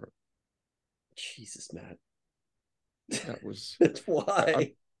price for it. Jesus, Matt. That was that's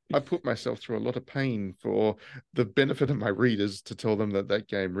why. I put myself through a lot of pain for the benefit of my readers to tell them that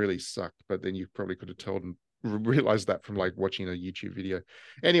game really sucked. But then you probably could have told them, realized that from like watching a YouTube video.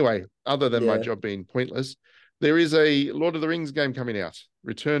 Anyway, other than my job being pointless, there is a Lord of the Rings game coming out,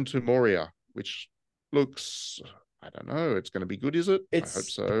 Return to Moria, which looks, I don't know, it's going to be good, is it? I hope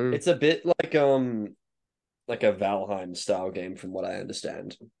so. It's a bit like a Valheim style game, from what I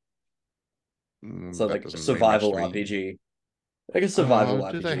understand. So like survival RPG. Like a survival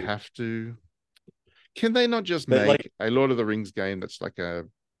RPG. Do they have to? Can they not just make a Lord of the Rings game that's like a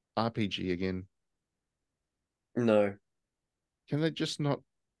RPG again? No. Can they just not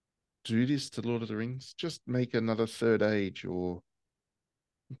do this to Lord of the Rings? Just make another Third Age or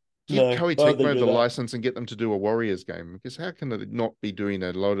give Koei Tecmo the license and get them to do a Warriors game. Because how can they not be doing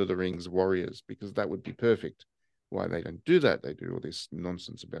a Lord of the Rings Warriors? Because that would be perfect. Why they don't do that? They do all this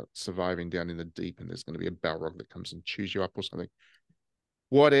nonsense about surviving down in the deep and there's going to be a Balrog that comes and chews you up or something.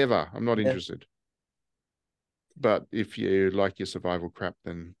 Whatever. I'm not interested. But if you like your survival crap,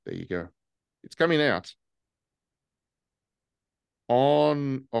 then there you go. It's coming out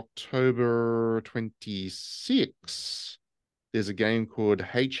on October 26th. There's a game called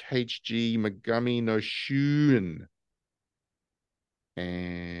HHG Megami no Shun.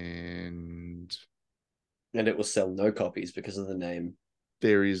 And it will sell no copies because of the name.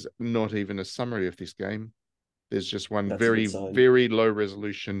 There is not even a summary of this game. There's just one very, very low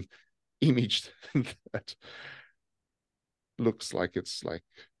resolution image that looks like it's like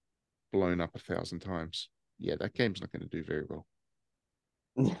blown up 1,000 times. Yeah, that game's not going to do very well.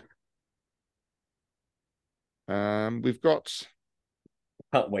 We've got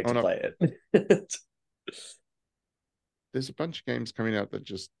Can't wait to on a, play it. there's a bunch of games coming out that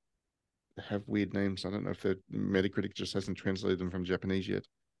just have weird names. I don't know if the Metacritic just hasn't translated them from Japanese yet.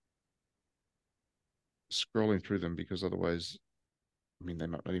 Scrolling through them because otherwise, I mean, they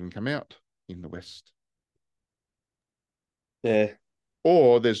might not even come out in the West. Yeah,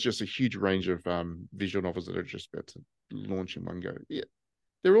 Or there's just a huge range of visual novels that are just about to launch in one go. Yeah,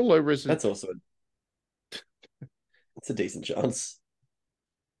 they're all low res. that's also it's a decent chance.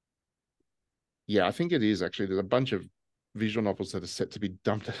 Yeah, I think it is actually. There's a bunch of visual novels that are set to be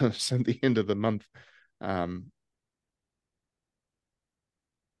dumped at the end of the month.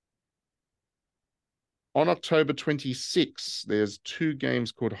 On October 26th, there's 2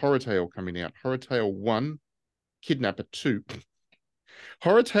 games called Horror Tale coming out. Horror Tale 1, Kidnapper 2.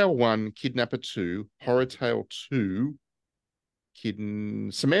 Horror Tale 1, Kidnapper 2, Horror Tale 2,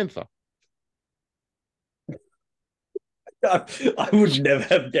 Samantha. I would never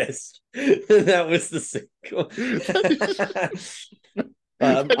have guessed that was the sequel.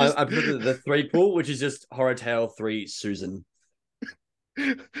 I put the 3 pool, which is just Horror Tale 3 Susan.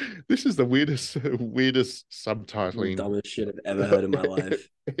 This is the weirdest subtitling. Dumbest shit I've ever heard in my life.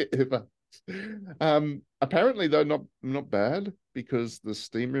 Ever. Apparently, though, not bad because the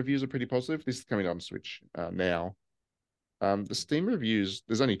Steam reviews are pretty positive. This is coming out on Switch now. The Steam reviews,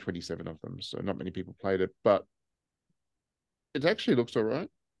 there's only 27 of them, so not many people played it, but it actually looks all right.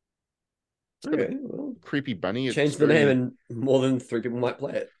 Okay, well, Creepy bunny. change the name and more than 3 people might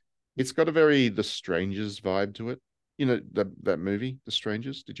play it. It's got a very The Strangers vibe to it. You know, that movie, The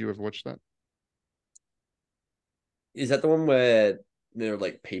Strangers. Did you ever watch that? Is that the one where there are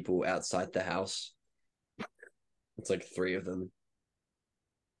like people outside the house? It's like 3 of them.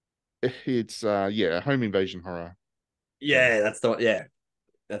 It's home invasion horror. Yeah, that's the one. Yeah,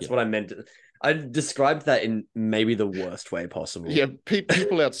 that's what I meant. I described that in maybe the worst way possible. Yeah,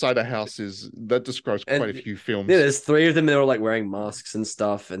 people outside a house that describes quite a few films. Yeah, there's 3 of them. They're all like wearing masks and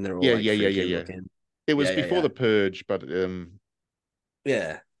stuff, and they're all yeah. looking. It was before The Purge, but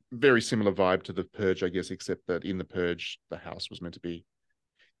yeah, very similar vibe to The Purge, I guess, except that in The Purge, the house was meant to be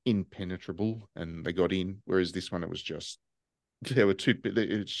impenetrable, and they got in. Whereas this one, it was just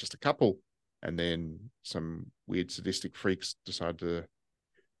it's just a couple, and then some weird sadistic freaks decide to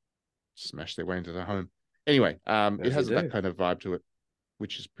smash their way into the home. Anyway, it has that kind of vibe to it,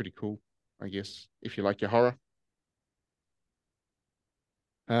 which is pretty cool, I guess, if you like your horror.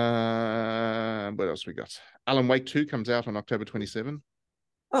 What else we got? Alan Wake 2 comes out on October 27.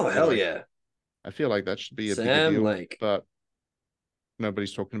 Oh, hell yeah. I feel like that should be a bigger Sam deal, Lake. but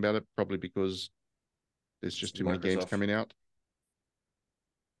nobody's talking about it, probably because there's just too many games coming out.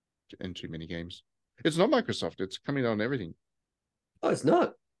 And too many games. It's not Microsoft. It's coming out on everything. Oh, it's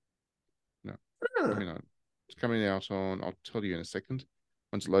not? No. It's coming out on, I'll tell you in a second,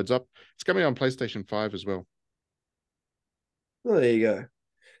 once it loads up. It's coming out on PlayStation 5 as well. Oh, there you go.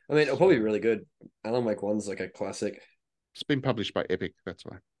 I mean, it'll probably be really good. Alan Wake 1's like a classic. It's been published by Epic, that's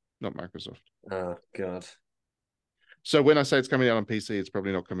why, not Microsoft. Oh, God. So when I say it's coming out on PC, it's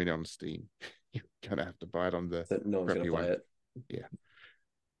probably not coming out on Steam. You're going to have to buy it on the No one's going to play it. Yeah.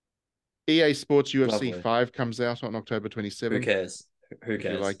 EA Sports UFC 5 comes out on October 27th. Who cares? Who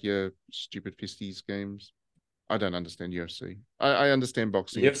cares? If you like your stupid fisties games. I don't understand UFC. I understand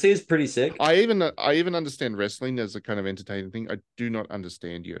boxing. UFC is pretty sick. I even understand wrestling as a kind of entertaining thing. I do not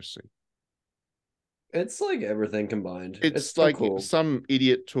understand UFC. It's like everything combined. It's like cool. Some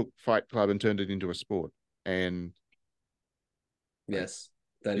idiot took Fight Club and turned it into a sport. And yes,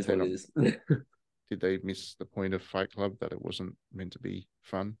 that is what it is. Did they miss the point of Fight Club, that it wasn't meant to be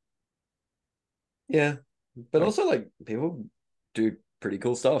fun? Yeah, but also like people do pretty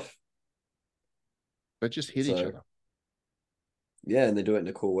cool stuff. They just hit each other. Yeah, and they do it in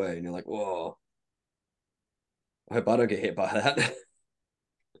a cool way, and you're like, whoa. I hope I don't get hit by that.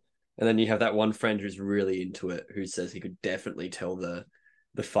 And then you have that one friend who's really into it, who says he could definitely tell the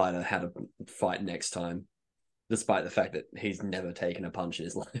fighter how to fight next time, despite the fact that he's never taken a punch in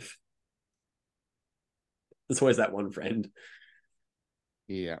his life. There's always that one friend.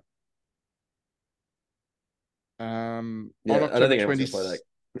 Yeah. Yeah, on I don't October think 20... anyone's gonna play that.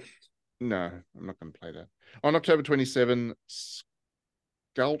 No, I'm not going to play that. On October 27,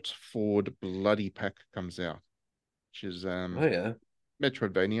 Skalt Ford Bloody Pack comes out, which is oh yeah,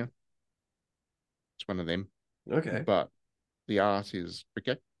 Metroidvania. It's one of them. Okay. But the art is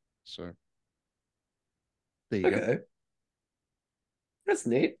okay. So there you go. That's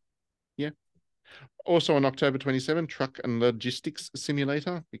neat. Yeah. Also on October 27, Truck and Logistics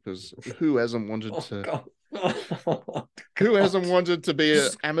Simulator, because who hasn't wanted to Who hasn't God. wanted to be an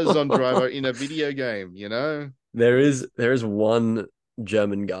Amazon driver in a video game, you know? There is one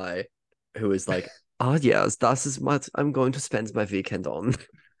German guy who is like, oh yes, das ist what I'm going to spend my weekend on.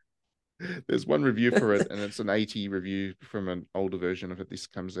 There's one review for it, and it's an 80 review from an older version of it. This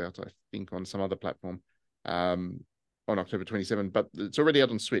comes out, I think, on some other platform on October 27, but it's already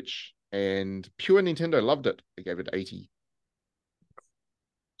out on Switch, and pure Nintendo loved it. They gave it 80. I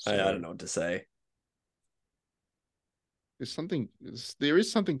So don't know what to say. there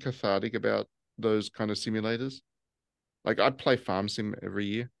is something cathartic about those kind of simulators. Like I play Farm Sim every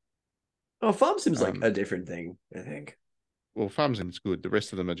year. Oh, Farm Sim's like Um, a different thing, I think. Well, Farm Sim's good. The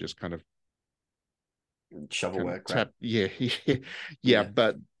rest of them are just kind of Shovelware crap. tap. Yeah, yeah, yeah. Yeah.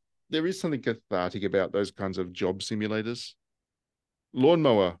 But there is something cathartic about those kinds of job simulators.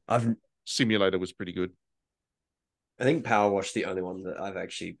 Lawnmower I've simulator was pretty good. I think Power Wash the only one that I've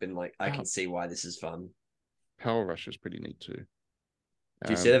actually been like, I Power, can see why this is fun. Power Rush is pretty neat too.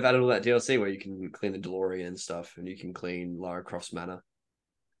 Do you see they've added all that DLC where you can clean the DeLorean and stuff, and you can clean Lara Croft's manor?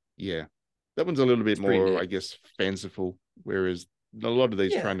 Yeah, that one's a little bit It's pretty more, neat. I guess, fanciful. Whereas a lot of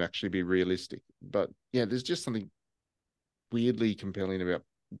these try Yeah. and actually be realistic. But yeah, there's just something weirdly compelling about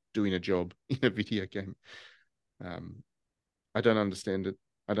doing a job in a video game. I don't understand it.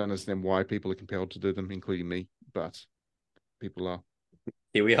 I don't understand why people are compelled to do them, including me, but people are.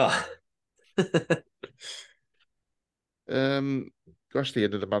 Here we are. Um, Gosh, the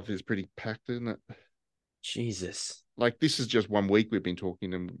end of the month is pretty packed, isn't it? Jesus. Like this is just 1 week we've been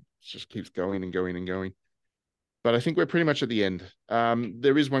talking, and it just keeps going and going and going. But I think we're pretty much at the end.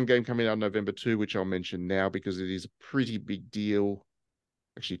 There is one game coming out November 2, which I'll mention now because it is a pretty big deal.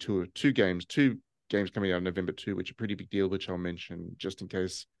 Actually, two games coming out November 2, which are a pretty big deal, which I'll mention just in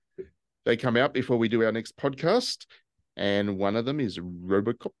case they come out before we do our next podcast. And one of them is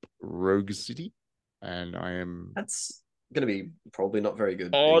RoboCop Rogue City. And I am That's gonna be probably not very good,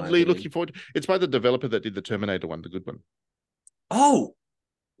 in my oddly opinion. looking forward. It's by the developer that did the Terminator one, the good one. Oh,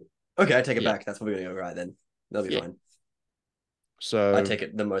 okay, I take it Yeah. back. That's probably gonna go right then. That'll be Yeah. fine. So I take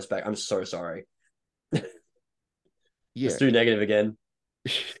it the most back. I'm so sorry. yeah, Let's do negative again.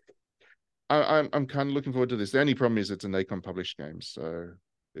 I'm kind of looking forward to this. The only problem is it's an Nacon published game, so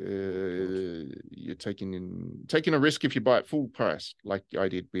you're taking a risk if you buy it full price, like I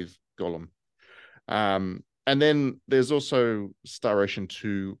did with Gollum. And then there's also Star Ocean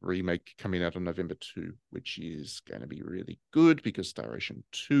 2 remake coming out on November 2, which is going to be really good because Star Ocean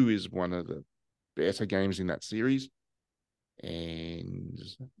 2 is one of the better games in that series. And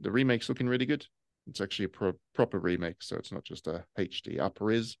the remake's looking really good. It's actually a proper remake, so it's not just a HD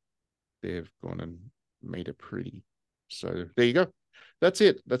up-res. They've gone and made it pretty. So there you go. That's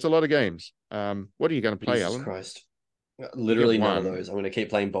it. That's a lot of games. What are you going to play, Jesus Alan? Christ. Literally none of one. those. I'm gonna keep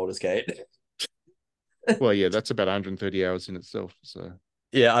playing Baldur's Gate. Well, yeah, that's about 130 hours in itself. So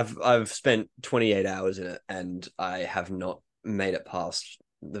Yeah, I've spent 28 hours in it, and I have not made it past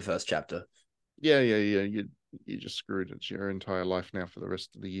the first chapter. yeah. You just screwed it. It's your entire life now for the rest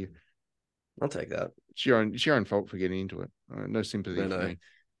of the year. I'll take that. It's your own fault for getting into it. No sympathy for me.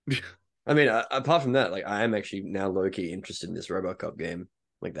 I mean, apart from that, like I am actually now low-key interested in this RoboCop game.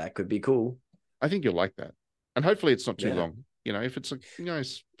 Like that could be cool. I think you'll like that, and hopefully it's not too Yeah. long. You know, if it's If 5 it's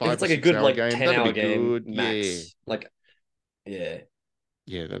or like a 6 good hour like game, 10 that'll hour be game good. max. Like, yeah.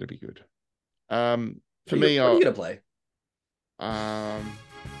 Yeah, that'd be good. What For are me, you gonna play?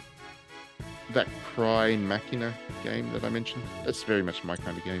 That Cry Machina game that I mentioned, that's very much my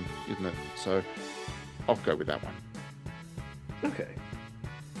kind of game, isn't it? So I'll go with that one. Okay.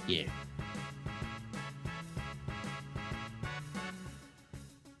 Yeah.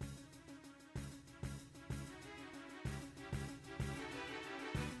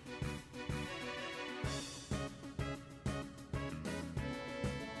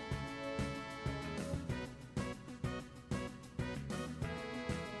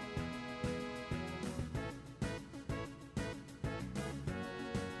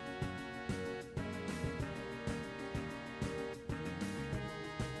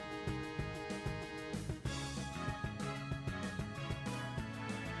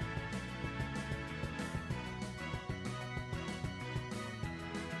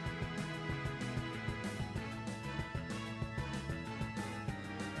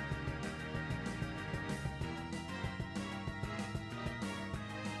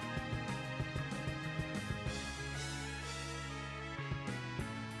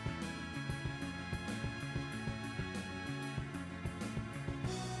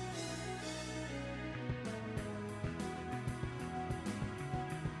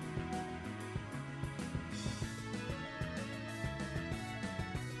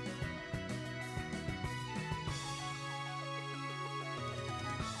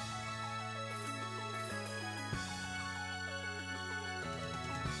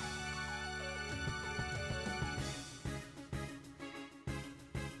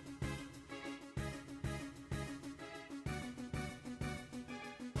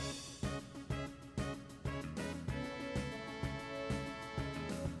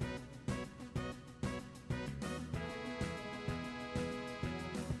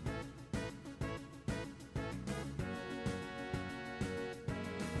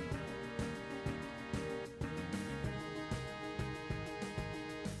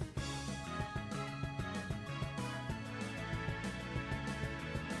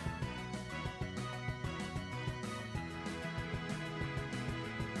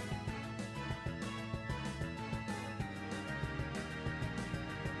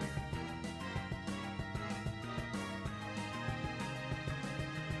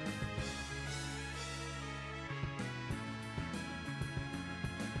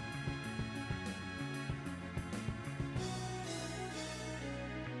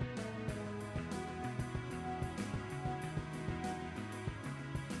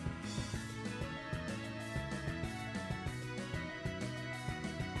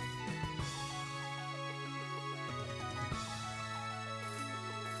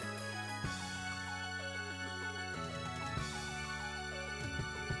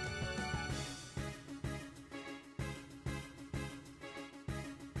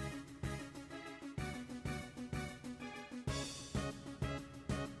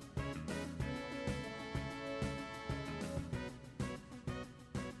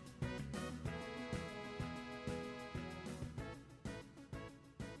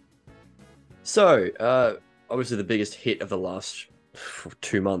 So, obviously, the biggest hit of the last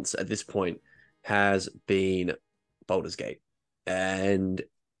 2 months at this point has been Baldur's Gate, and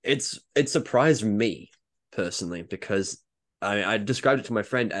it surprised me personally because I described it to my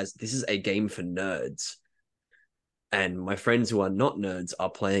friend as this is a game for nerds, and my friends who are not nerds are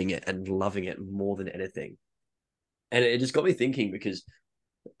playing it and loving it more than anything, and it just got me thinking because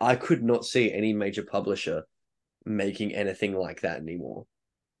I could not see any major publisher making anything like that anymore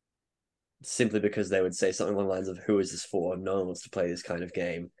simply because they would say something along the lines of "Who is this for? No one wants to play this kind of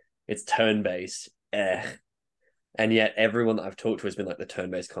game. It's turn-based, And yet, everyone that I've talked to has been like, the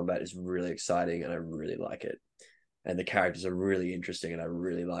turn-based combat is really exciting, and I really like it. And the characters are really interesting, and I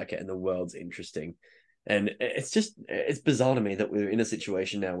really like it. And the world's interesting, and it's bizarre to me that we're in a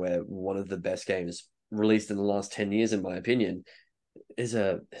situation now where one of the best games released in the last 10 years, in my opinion, is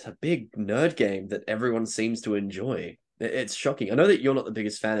a big nerd game that everyone seems to enjoy. It's shocking. I know that you're not the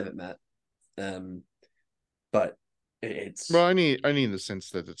biggest fan of it, Matt. Um, but Well, it's only in the sense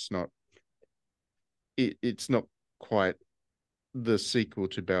that it's not quite the sequel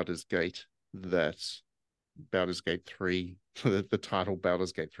to Baldur's Gate that Baldur's Gate 3, the title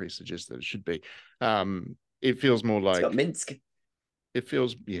Baldur's Gate 3 suggests that it should be. It feels more it's like got Minsk. it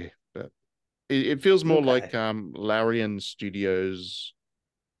feels yeah, but it feels more like Okay. Larian Studios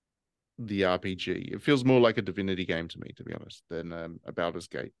the RPG. It feels more like a Divinity game to me, to be honest, than a Baldur's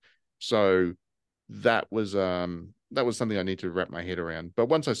Gate. So that was something I need to wrap my head around. But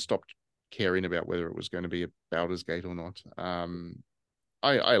once I stopped caring about whether it was going to be a Baldur's Gate or not,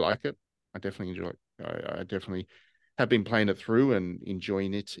 I like it. I definitely enjoy it. I definitely have been playing it through and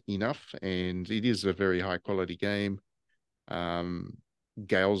enjoying it enough. And it is a very high quality game.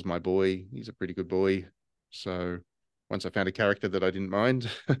 Gale's my boy. He's a pretty good boy. So once I found a character that I didn't mind,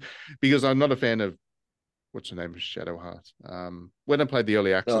 because I'm not a fan of what's her name, Shadowheart. When I played the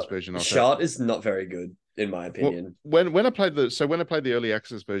early access version of it, Shard is not very good, in my well, opinion. when I played the early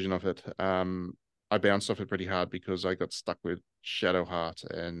access version of it, I bounced off it pretty hard because I got stuck with Shadowheart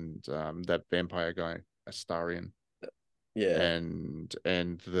and that vampire guy, Astarion, Yeah. and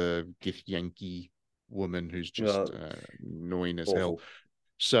the Githyanki woman who's just Well, annoying as hell. awful.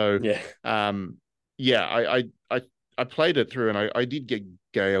 So, Yeah. yeah, I played it through, and I did get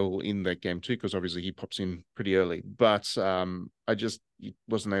Gale in that game too, because obviously he pops in pretty early. But I just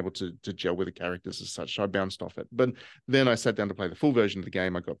wasn't able to gel with the characters as such, so I bounced off it. But then I sat down to play the full version of the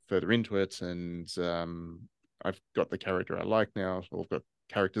game. I got further into it, and I've got the character I like now. Or I've got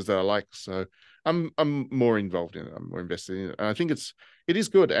characters that I like, so I'm more involved in it. I'm more invested in it, and I think it is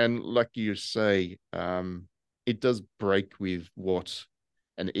good. And like you say, it does break with what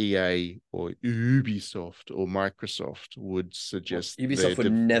an EA or Ubisoft or Microsoft would Well, suggest Ubisoft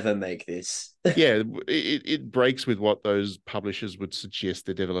would never make this. yeah, it breaks with what those publishers would suggest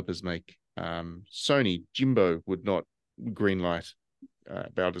their developers make. Sony, Jimbo would not greenlight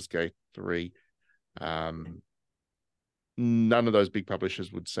Baldur's Gate 3. None of those big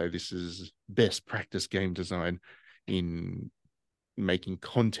publishers would say this is best practice game design in making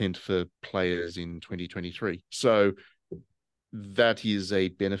content for players in 2023. So that is a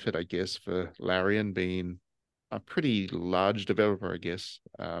benefit, I guess, for Larian being a pretty large developer, I guess,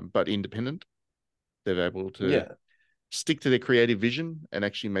 but independent. They're able to Yeah. stick to their creative vision and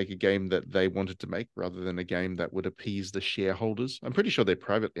actually make a game that they wanted to make rather than a game that would appease the shareholders. I'm pretty sure they're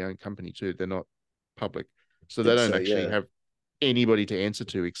privately owned company too. They're not public. So they Think don't so, actually yeah. have anybody to answer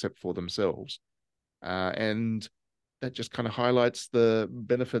to except for themselves. And that just kind of highlights the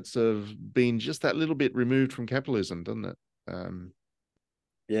benefits of being just that little bit removed from capitalism, doesn't it?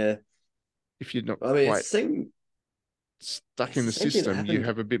 Yeah. If you're not I mean, quite stuck it's in the the same thing that system, you happened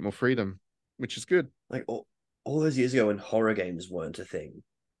have a bit more freedom, which is good. like all those years ago when horror games weren't a thing.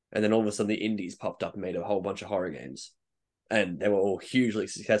 And then all of a sudden the indies popped up and made a whole bunch of horror games. And they were all hugely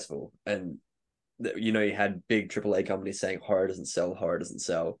successful. And you had big AAA companies saying horror doesn't sell, horror doesn't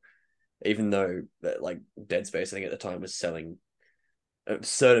sell, even though like Dead Space, I think at the time was selling an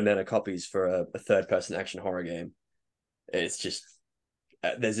absurd amount of copies for a third person action horror game. It's just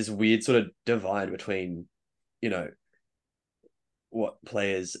there's this weird sort of divide between, you know, what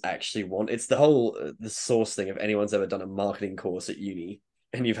players actually want. It's the whole the source thing. If anyone's ever done a marketing course at uni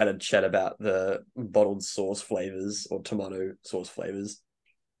and you've had a chat about the bottled sauce flavors or tomato sauce flavors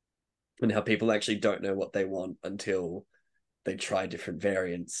and how people actually don't know what they want until they try different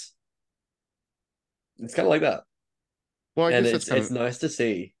variants. It's kind of like that, Well, and it's nice to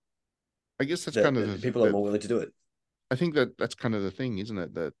see I guess that's kind that, of that people are more willing to do it. I think that's kind of the thing, isn't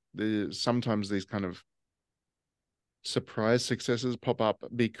it? That sometimes these kind of surprise successes pop up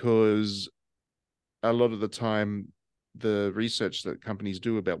because a lot of the time the research that companies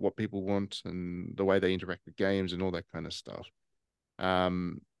do about what people want and the way they interact with games and all that kind of stuff,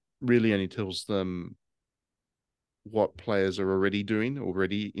 really only tells them what players are already doing,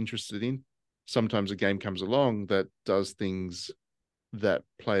 already interested in. Sometimes a game comes along that does things that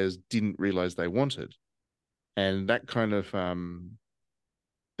players didn't realize they wanted. And that kind of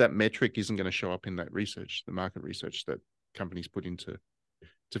that metric isn't going to show up in that research, the market research that companies put into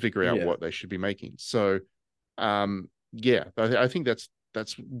to figure out what they should be making. So yeah, I think that's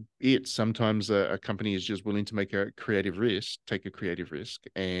it. Sometimes a company is just willing to make a creative risk, take a creative risk,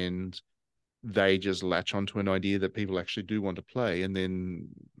 and they just latch onto an idea that people actually do want to play, and then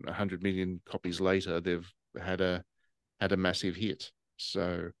 100 million copies later, they've had a massive hit.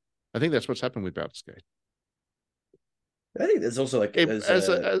 So I think that's what's happened with Baldur's Gate. I think there's also like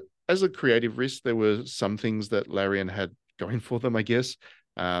As a creative risk, there were some things that Larian had going for them, I guess.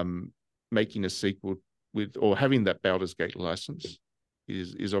 Making a sequel with, or having that Baldur's Gate license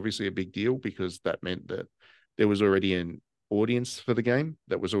is obviously a big deal, because that meant that there was already an audience for the game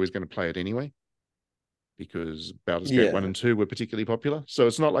that was always going to play it anyway, because Baldur's Gate 1 and 2 were particularly popular. So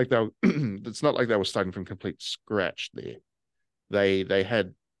it's not like they were starting from complete scratch there. They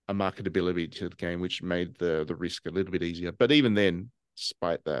had a marketability to the game, which made the risk a little bit easier. But even then,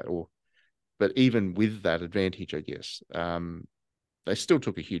 despite that, but even with that advantage, I guess, they still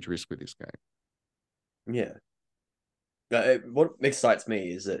took a huge risk with this game. Yeah. What excites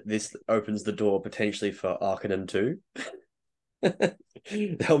me is that this opens the door potentially for Arcanum 2.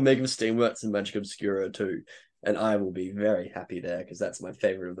 They'll make them Steamworks and Magic Obscura 2, and I will be very happy there, because that's my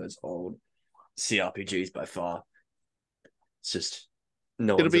favorite of those old CRPGs by far. It's just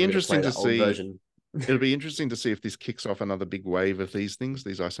it'll be interesting to see. It'll be interesting to see if this kicks off another big wave of these things,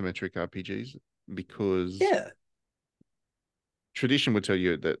 these isometric RPGs, because tradition would tell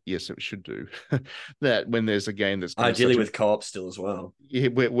you that yes, it should do that when there's a game that's ideally with co-op still as well. Yeah,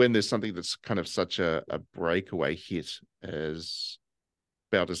 when there's something that's kind of such a breakaway hit as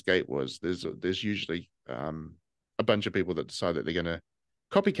Baldur's Gate was, there's usually a bunch of people that decide that they're going to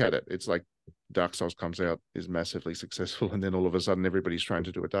copycat it. It's like Dark Souls comes out, is massively successful, and then all of a sudden everybody's trying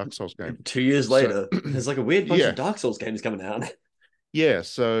to do a Dark Souls game. 2 years later, there's like a weird bunch of Dark Souls games coming out. Yeah,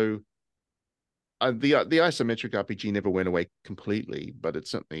 so the isometric RPG never went away completely, but it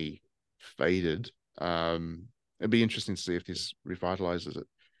certainly faded. It'd be interesting to see if this revitalizes it.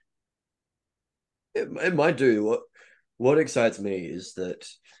 It might do. What excites me is that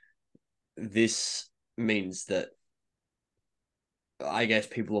this means that I guess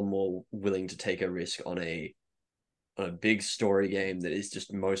people are more willing to take a risk on a big story game that is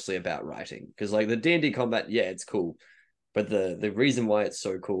just mostly about writing. Because like the D&D combat, it's cool, but the reason why it's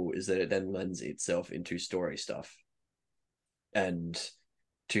so cool is that it then lends itself into story stuff. And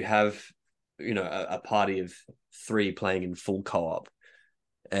to have, a party of 3 playing in full co-op,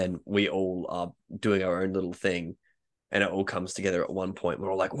 and we all are doing our own little thing, and it all comes together at one point,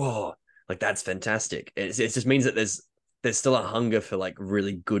 we're all like, whoa, like that's fantastic. It just means that there's still a hunger for like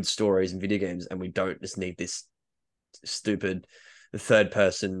really good stories in video games, and we don't just need this stupid third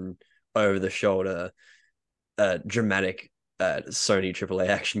person over the shoulder dramatic Sony AAA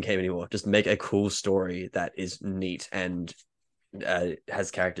action game anymore. Just make a cool story that is neat and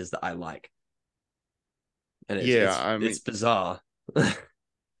has characters that I like. And it's bizarre.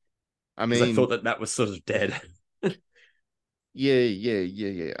 I mean, I thought that was sort of dead.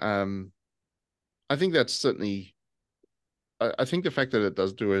 Yeah. I think that's certainly. I think the fact that it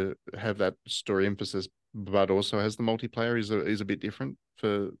does have that story emphasis, but also has the multiplayer is a bit different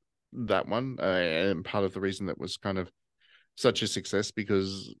for that one, and part of the reason that was kind of such a success,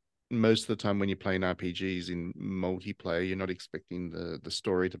 because most of the time when you're playing RPGs in multiplayer, you're not expecting the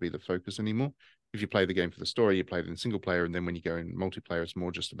story to be the focus anymore. If you play the game for the story, you play it in single player, and then when you go in multiplayer, it's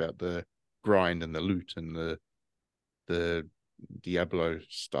more just about the grind and the loot and the Diablo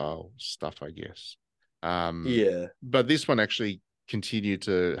style stuff, I guess. But this one actually continued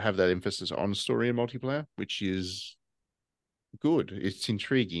to have that emphasis on story and multiplayer, which is good. It's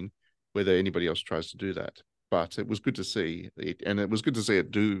intriguing whether anybody else tries to do that, but it was good to see it, and it was good to see it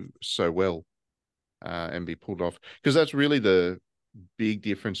do so well and be pulled off, because that's really the big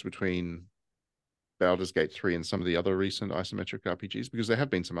difference between Baldur's Gate 3 and some of the other recent isometric RPGs, because there have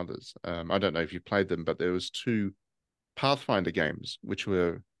been some others. I don't know if you've played them, but there was 2 Pathfinder games which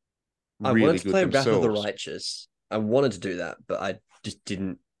were really I wanted to good play themselves. Wrath of the Righteous. I wanted to do that, but I just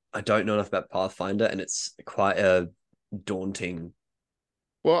didn't. I don't know enough about Pathfinder, and it's quite a daunting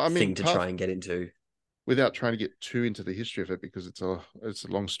thing to try and get into. Without trying to get too into the history of it, because it's a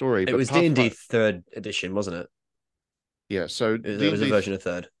long story. It was D&D 3rd edition, wasn't it? Yeah, so there was a version of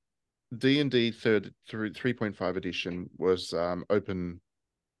 3rd. D&D third through 3.5 edition was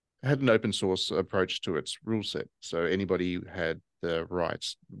had an open source approach to its rule set. So anybody had the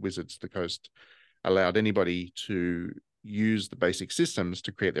rights. Wizards of the Coast allowed anybody to use the basic systems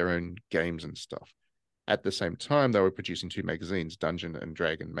to create their own games and stuff. At the same time, they were producing two magazines, Dungeon and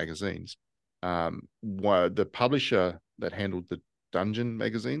Dragon magazines. The publisher that handled the Dungeon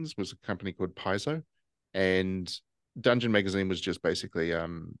magazines was a company called Paizo, and Dungeon magazine was just basically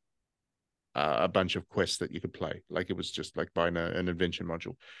a bunch of quests that you could play. Like it was just like buying an adventure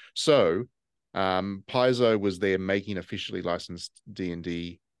module. So Paizo was there making officially licensed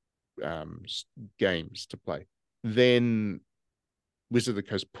D&D games to play. Then Wizard of the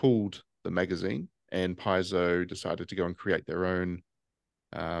Coast pulled the magazine, and Paizo decided to go and create their own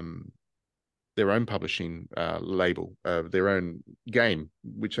publishing label, their own game,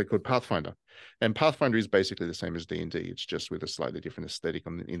 which they called Pathfinder. And Pathfinder is basically the same as D&D. It's just with a slightly different aesthetic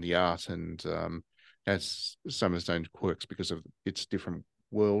in the art, and has some of its own quirks because of its different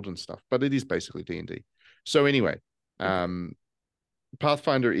world and stuff. But it is basically D&D. So anyway,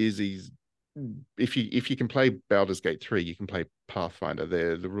 Pathfinder is if you can play Baldur's Gate 3, you can play Pathfinder.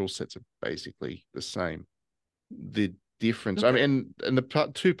 The rule sets are basically the same. The difference, I mean, and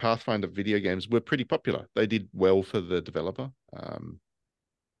the two Pathfinder video games were pretty popular. They did well for the developer.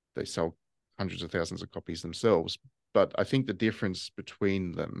 They sold hundreds of thousands of copies themselves. But I think the difference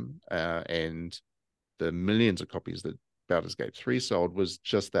between them and the millions of copies that Baldur's Gate 3 sold was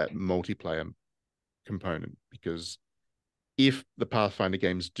just that multiplayer component. Because if the Pathfinder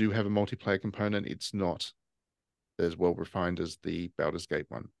games do have a multiplayer component, it's not as well refined as the Baldur's Gate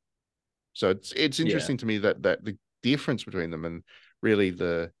one. So it's interesting to me that the difference between them, and really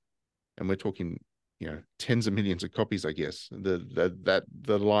and we're talking, tens of millions of copies, I guess. The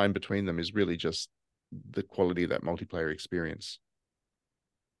line between them is really just the quality of that multiplayer experience.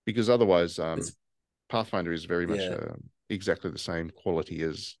 Because otherwise, Pathfinder is very much exactly the same quality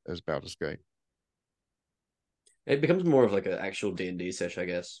as Baldur's Gate. It becomes more of like an actual D&D session, I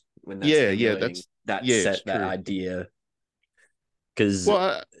guess, when that's that set, that idea. Because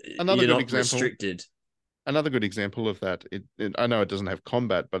another you're good not example, restricted. Another good example of that, I know it doesn't have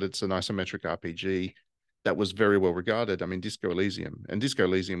combat, but it's an isometric RPG that was very well regarded. I mean, Disco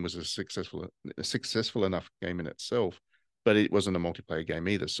Elysium was a successful enough game in itself, but it wasn't a multiplayer game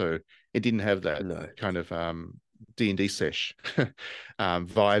either. So it didn't have that kind of D&D sesh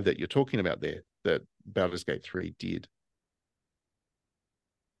vibe that you're talking about there, that Baldur's Gate 3 did.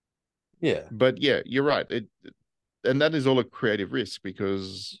 Yeah. But yeah, you're right. And that is all a creative risk,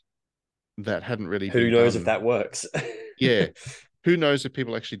 because that hadn't really been Who knows done. if that works? Yeah. Who knows if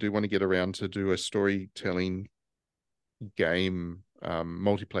people actually do want to get around to do a storytelling game,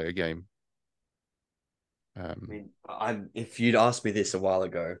 multiplayer game. I mean, if you'd asked me this a while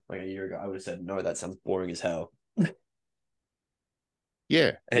ago, like a year ago, I would have said, no, that sounds boring as hell.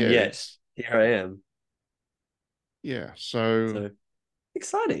 Yeah. And yet, here I am. Yeah. So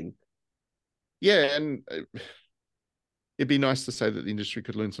exciting. Yeah. And it'd be nice to say that the industry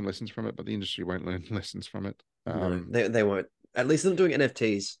could learn some lessons from it, but the industry won't learn lessons from it. No, they won't. At least they're not doing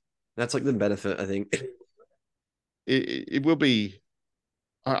NFTs. That's like the benefit, I think. It will be.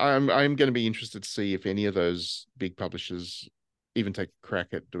 I'm going to be interested to see if any of those big publishers even take a crack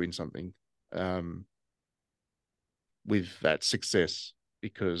at doing something with that success,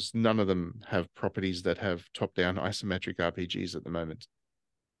 because none of them have properties that have top-down isometric RPGs at the moment.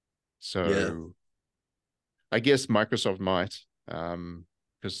 So I guess Microsoft might,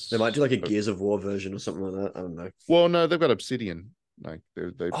 because they might do like a Gears of War version or something like that. I don't know. Well, no, they've got Obsidian. Like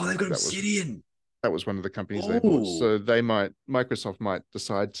they've got Obsidian. That was one of the companies they bought. So Microsoft might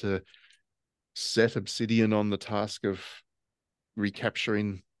decide to set Obsidian on the task of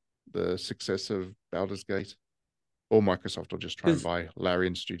recapturing the success of Baldur's Gate, or Microsoft will just try and buy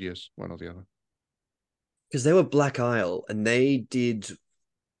Larian Studios, one or the other. Because they were Black Isle, and they did.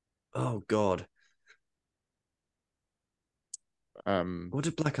 Oh God. What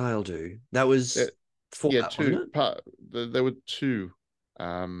did Black Isle do? That was Fallout, wasn't it? There were two.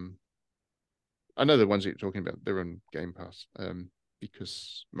 I know the ones that you're talking about. They're on Game Pass,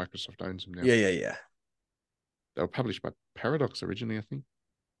 because Microsoft owns them now. Yeah. They were published by Paradox originally, I think.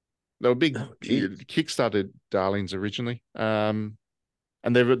 They were big Kickstarter darlings originally, and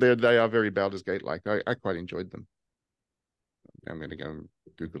they are very Baldur's Gate like. I quite enjoyed them. I'm going to go and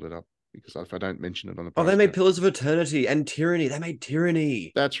Google it up, because if I don't mention it on the they made Pillars of Eternity and Tyranny. They made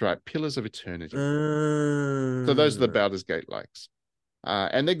Tyranny. That's right, Pillars of Eternity. So those are the Baldur's Gate likes.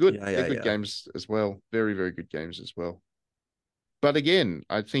 And they're good. They're good games as well. Very, very good games as well. But again,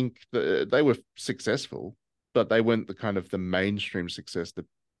 I think they were successful, but they weren't the kind of the mainstream success that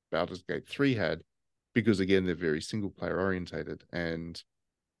Baldur's Gate 3 had, because again, they're very single player orientated, and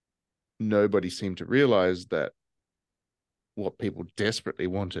nobody seemed to realize that what people desperately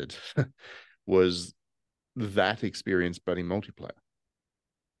wanted was that experience, but in multiplayer.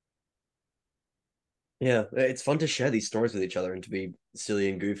 Yeah, it's fun to share these stories with each other and to be silly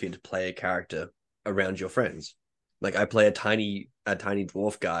and goofy and to play a character around your friends. Like I play a tiny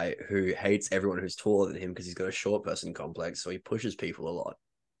dwarf guy who hates everyone who's taller than him because he's got a short person complex, so he pushes people a lot,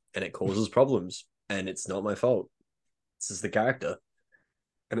 and it causes problems. And it's not my fault. This is the character,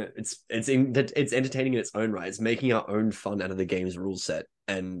 and it's entertaining in its own right. It's making our own fun out of the game's rule set,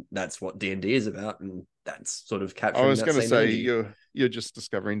 and that's what D&D is about, and that's sort of I capturing was that going to same say energy. you're just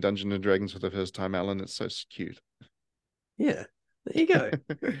discovering Dungeons and Dragons for the first time, Alan. It's so cute. Yeah, there you go.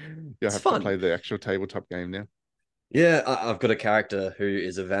 You'll It's have to fun. play the actual tabletop game now. Yeah, I've got a character who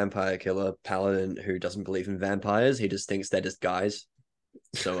is a vampire killer paladin who doesn't believe in vampires. He just thinks they're just guys.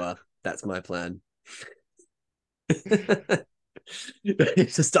 So that's my plan. He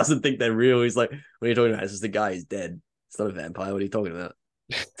just doesn't think they're real. He's like, what are you talking about? It's just a guy. He's dead. It's not a vampire. What are you talking about?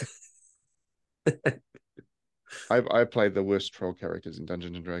 I played the worst troll characters in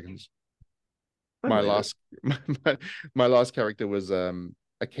Dungeons and Dragons. I My believe it. last my last character was a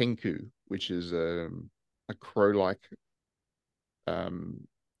kenku, which is a crow-like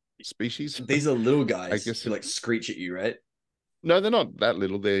species. These are little I guys guess who like screech at you, right? no, they're not that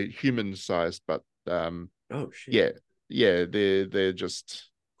little. They're human sized, but Oh shit. yeah, they're just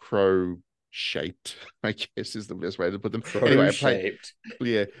crow shaped, I guess is the best way to put them. Anyway, Crow shaped.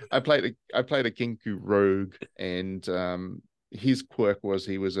 I played a Kenku rogue, and his quirk was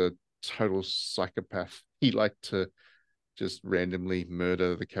he was a total psychopath. He liked to just randomly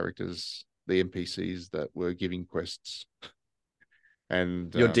murder the characters, the NPCs that were giving quests.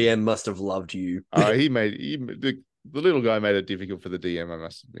 And Your DM must have loved you. the little guy made it difficult for the DM, I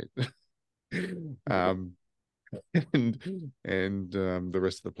must admit. And the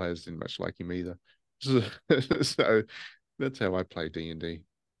rest of the players didn't much like him either. So that's how I play D&D.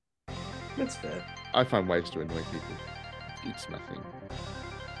 That's fair. I find ways to annoy people. It's nothing.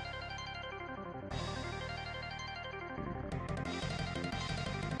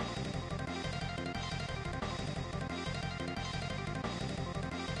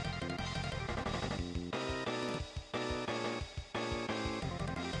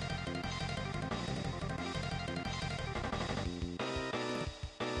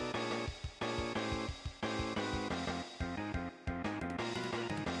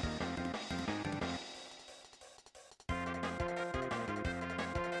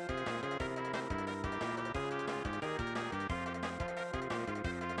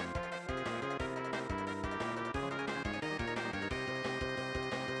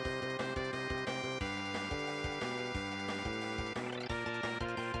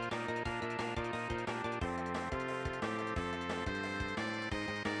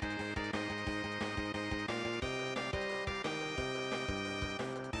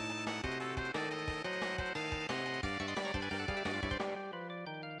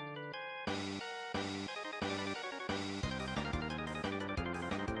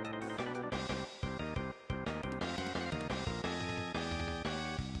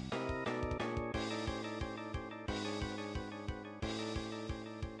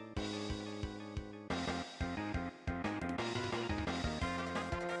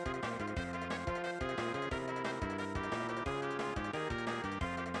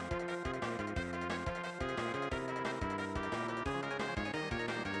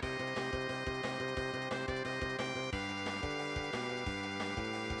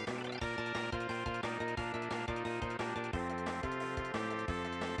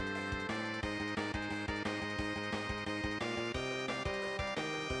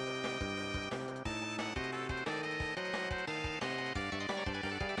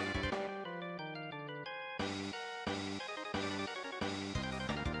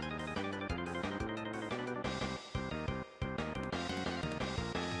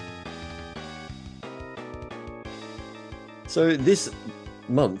 So this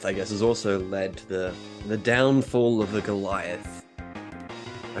month, I guess, has also led to the downfall of a Goliath.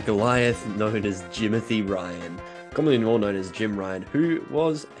 A Goliath known as Jimothy Ryan, commonly more known as Jim Ryan, who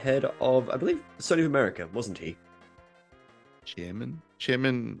was head of, I believe, Sony of America, wasn't he? Chairman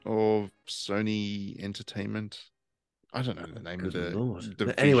of Sony Entertainment. I don't know the name of Good the Lord.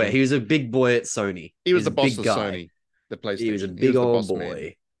 division. Anyway, he was a big boy at Sony. He was the a boss big of guy. Sony, the PlayStation. He was a big the old boss man.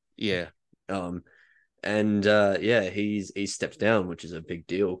 boy. Yeah. And yeah, he's stepped down, which is a big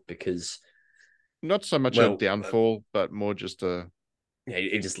deal because Not so much well, a downfall, but more just yeah,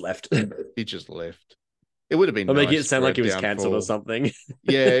 he just left. he just left. It would have been Or making nice it sound for like a he was cancelled or downfall. something.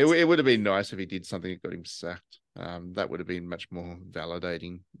 Yeah, it would have been nice if he did something that got him sacked. That would have been much more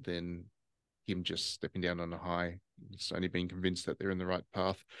validating than him just stepping down on a high. It's only being convinced that they're in the right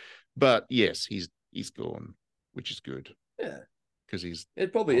path. But yes, he's gone, which is good Yeah, because he's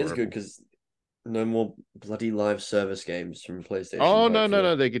it probably is good horrible. because no more bloody live service games from PlayStation. Oh no, no, Hopefully.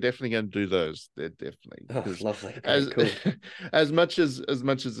 no! They're definitely going to do those. They're definitely Oh, because lovely. as Great, cool. as much as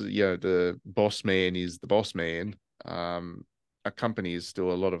the boss man is the boss man, a company is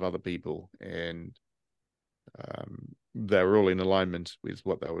still a lot of other people, and they were all in alignment with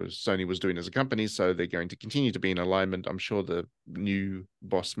what Sony was doing as a company. So they're going to continue to be in alignment. I'm sure the new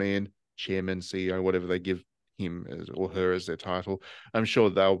boss man, chairman, CEO, whatever they give him or her as their title, I'm sure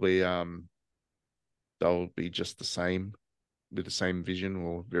they'll be just the same with the same vision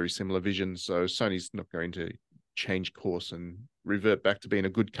or very similar vision. So Sony's not going to change course and revert back to being a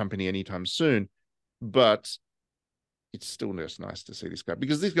good company anytime soon. But it's still just nice to see this guy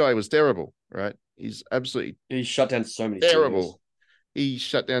because this guy was terrible, right? He's absolutely He shut down so many studios. terrible. He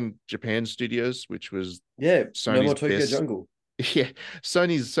shut down Japan Studios, which was Yeah, no more Sony's Tokyo best. Jungle. Yeah,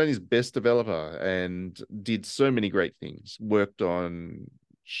 Sony's best developer and did so many great things. Worked on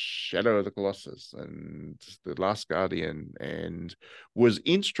Shadow of the Colossus and The Last Guardian and was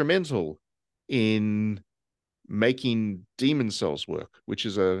instrumental in making Demon Souls work, which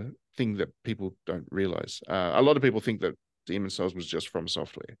is a thing that people don't realize. A lot of people think that Demon Souls was just From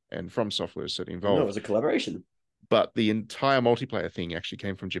Software, and From Software is certainly No, it involved. was a collaboration. But the entire multiplayer thing actually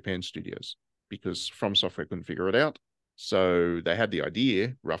came from Japan Studios because From Software couldn't figure it out. So they had the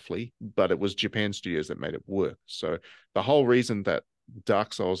idea roughly, but it was Japan Studios that made it work. So the whole reason that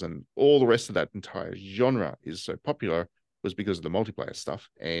Dark Souls and all the rest of that entire genre is so popular was because of the multiplayer stuff,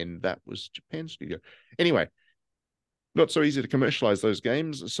 and that was Japan Studio. Anyway, not so easy to commercialize those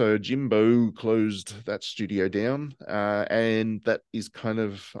games. So Jimbo closed that studio down. And that is kind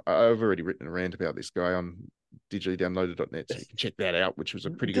of, I've already written a rant about this guy on digitallydownloaded.net, so you can check that out, which was a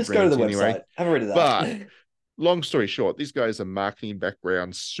pretty Just good go to rant the anyway. website. Have a read of that. But long story short, this guy is a marketing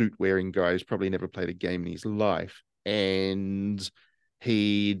background, suit wearing guy who's probably never played a game in his life. And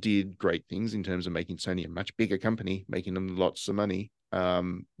he did great things in terms of making Sony a much bigger company, making them lots of money.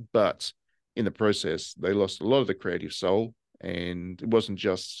 But in the process, they lost a lot of the creative soul. And it wasn't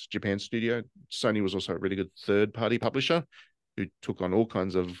just Japan Studio. Sony was also a really good third-party publisher who took on all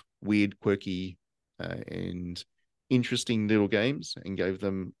kinds of weird, quirky, and interesting little games and gave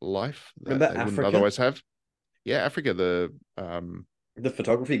them life that Remember they wouldn't Africa? otherwise have. Yeah, Africa, The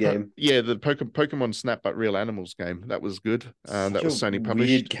photography game. yeah, the Pokemon Snap but Real Animals game. That was good. That Such was a Sony weird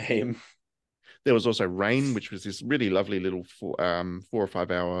published. game. There was also Rain, which was this really lovely little 4 or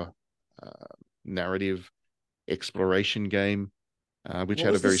 5 hour narrative exploration game, which What had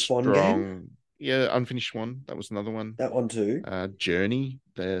a was the very Swan strong, Unfinished One. That was another one. That one too. Journey.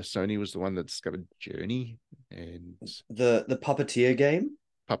 Sony was the one that discovered Journey, and The Puppeteer game.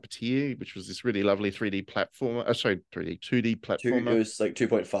 Puppeteer, which was this really lovely 3D platformer. 2D It platformer. was like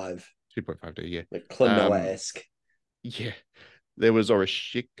 2.5. 2.5D, yeah. Like Klonoa-esque. Yeah. There was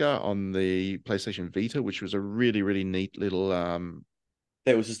Orishika on the PlayStation Vita, which was a really, really neat little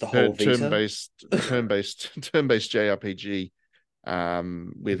It was just the whole Vita. turn-based JRPG.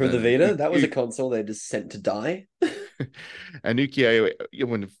 With For the Vita, that was a console they just sent to die. an ukiyo-e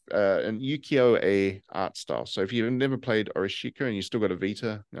art style. So if you've never played Orishika and you still got a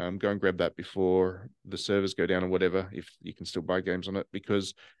Vita, go and grab that before the servers go down or whatever, if you can still buy games on it,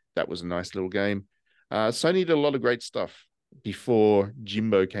 because that was a nice little game. Sony did a lot of great stuff before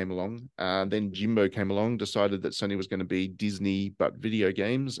Jimbo came along. Then Jimbo came along, decided that Sony was going to be Disney but video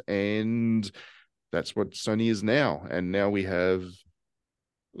games, and that's what Sony is now. And now we have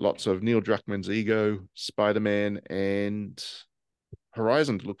lots of Neil Druckmann's Ego, Spider-Man, and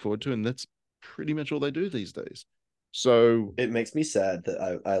Horizon to look forward to, and that's pretty much all they do these days. So it makes me sad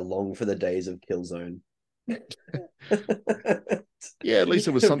that I long for the days of Killzone. Yeah, at least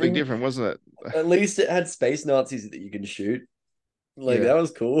it was something different, wasn't it? At least it had space Nazis that you can shoot. Like, that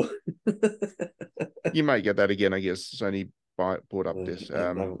was cool. You might get that again, I guess. Sony bought up this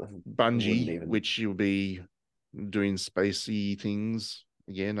Bungie, which you'll be doing spacey things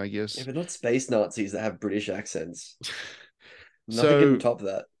again, I guess. Yeah, but not space Nazis that have British accents. So Nothing can top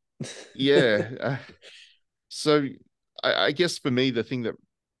that. So I guess for me, the thing that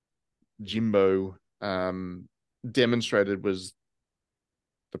Jimbo demonstrated was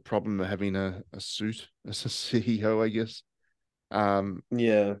the problem of having a suit as a CEO, I guess.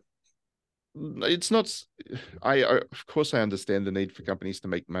 It's not. I of course I understand the need for companies to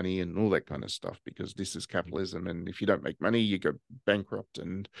make money and all that kind of stuff, because this is capitalism, and if you don't make money, you go bankrupt.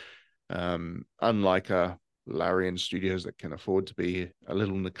 And Unlike Larian Studios that can afford to be a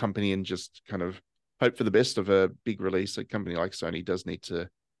little in the company and just kind of hope for the best of a big release, a company like Sony does need to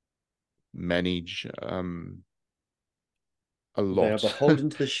manage a lot. They are beholden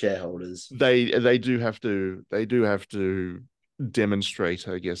to the shareholders. They do have to demonstrate,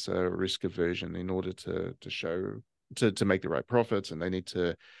 I guess, a risk aversion in order to show to make the right profits, and they need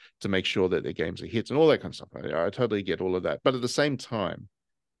to make sure that their games are hits and all that kind of stuff. I totally get all of that, but at the same time,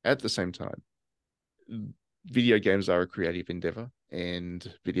 video games are a creative endeavor,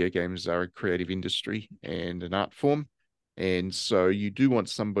 and video games are a creative industry and an art form, and so you do want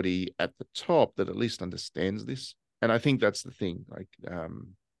somebody at the top that at least understands this. And I think that's the thing. Like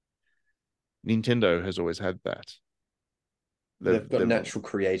Nintendo has always had that. They've got natural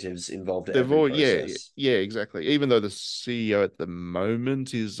creatives involved in They've every all, process. yeah, exactly. Even though the CEO at the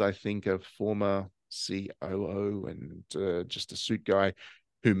moment is, I think, a former COO and just a suit guy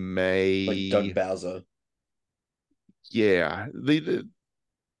who may, Like Doug Bowser. yeah.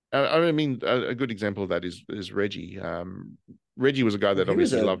 I mean, a good example of that is Reggie. Reggie was a guy that He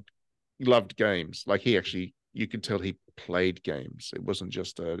was obviously loved games. Like you could tell he played games. It wasn't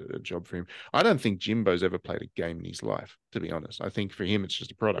just a job for him. I don't think Jimbo's ever played a game in his life, to be honest. I think for him, it's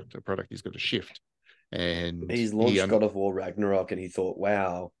just a product he's got to shift. And he's launched God of War Ragnarok and he thought,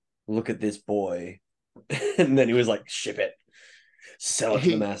 wow, look at this boy. And then he was like, ship it, sell it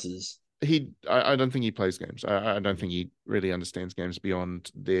to the masses. I don't think he plays games. I don't think he really understands games beyond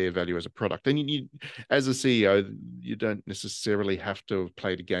their value as a product. And you, as a CEO, you don't necessarily have to have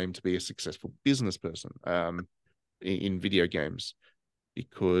played a game to be a successful business person in video games,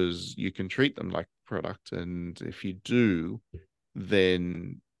 because you can treat them like product. And if you do,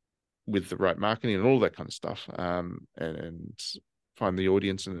 then with the right marketing and all that kind of stuff, and find the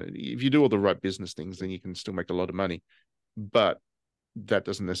audience, and if you do all the right business things, then you can still make a lot of money. But that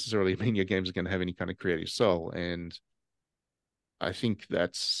doesn't necessarily mean your games are going to have any kind of creative soul. And I think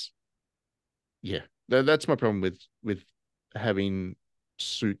that's my problem with having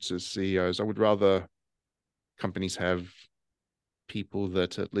suits as CEOs. I would rather companies have people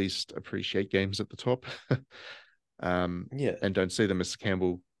that at least appreciate games at the top, and don't see them as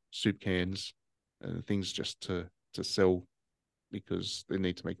Campbell soup cans and things just to sell because they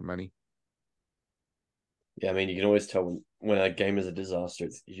need to make money. Yeah, I mean, you can always tell when a game is a disaster,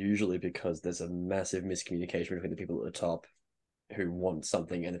 it's usually because there's a massive miscommunication between the people at the top who want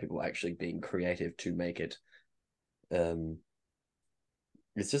something and the people actually being creative to make it. It's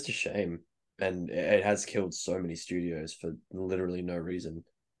just a shame. And it has killed so many studios for literally no reason.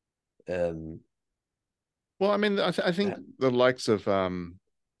 Well, I mean, I think the likes of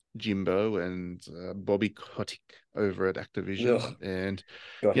Jimbo and Bobby Kotick over at Activision, and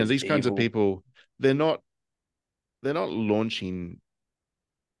God, these kinds of people, they're not launching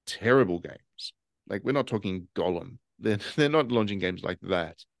terrible games. Like, we're not talking Gollum. They're not launching games like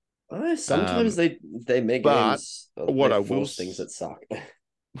that. Sometimes they make games. What I will things that suck.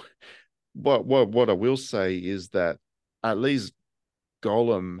 what I will say is that at least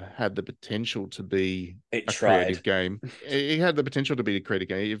Gollum had the potential to be creative game. It had the potential to be a creative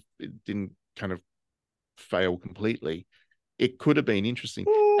game. If it didn't kind of fail completely, it could have been interesting.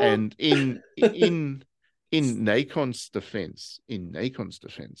 And in Nacon's defense,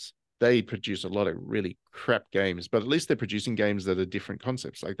 they produce a lot of really crap games, but at least they're producing games that are different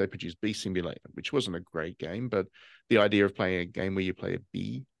concepts. Like they produced Bee Simulator, which wasn't a great game, but the idea of playing a game where you play a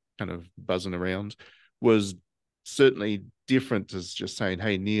bee kind of buzzing around was certainly different to just saying,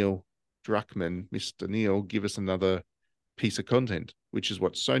 hey, Neil Druckmann, Mr. Neil, give us another piece of content, which is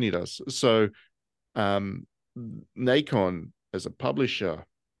what Sony does. So Nacon as a publisher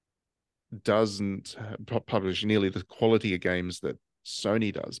doesn't publish nearly the quality of games that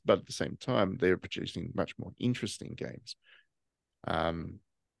Sony does, but at the same time, they're producing much more interesting games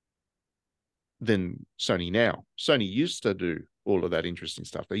than Sony now. Sony used to do all of that interesting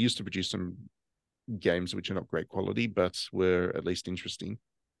stuff. They used to produce some games which are not great quality, but were at least interesting.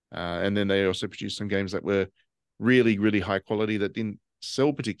 And then they also produced some games that were really, really high quality that didn't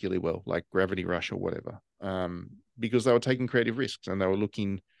sell particularly well, like Gravity Rush or whatever, because they were taking creative risks and they were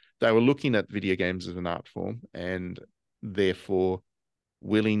looking at video games as an art form, and therefore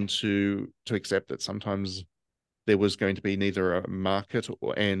willing to accept that sometimes there was going to be neither a market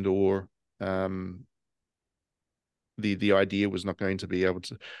or the idea was not going to be able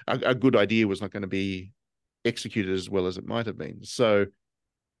to, a good idea was not going to be executed as well as it might have been. So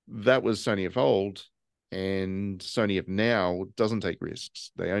that was Sony of old, and Sony of now doesn't take risks.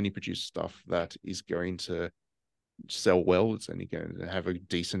 They only produce stuff that is going to sell well. It's only going to have a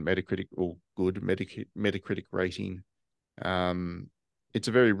decent Metacritic or good Metacritic rating. it's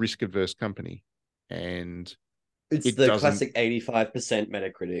a very risk adverse company, and It's it the doesn't. classic 85%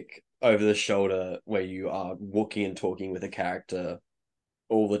 Metacritic over the shoulder where you are walking and talking with a character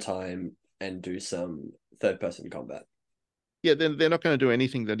all the time and do some third person combat. Yeah, then they're not going to do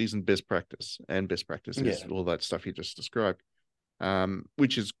anything that isn't best practice, and best practice is Yeah. all that stuff you just described,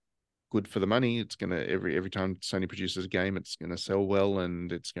 which is good for the money. It's going to every time Sony produces a game, it's going to sell well,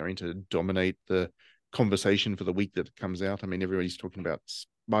 and it's going to dominate the conversation for the week that it comes out. I mean, everybody's talking about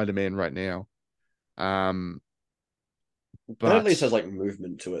Spider-Man right now. That at least But has like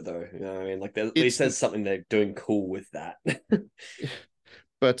movement to it though. You know what I mean? Like at least it's there's something they're doing cool with that.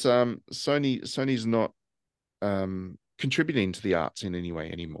 Sony's not contributing to the arts in any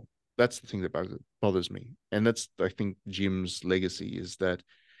way anymore. That's the thing that bothers me, and that's, I think, Jim's legacy, is that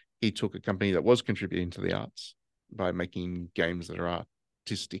he took a company that was contributing to the arts by making games that are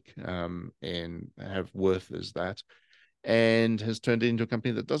artistic, and have worth as that, and has turned it into a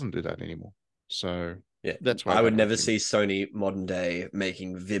company that doesn't do that anymore. So Yeah. that's why I I would don't never like him. see Sony modern day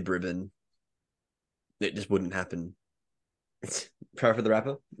making Vib Ribbon. It just wouldn't happen. Pro for the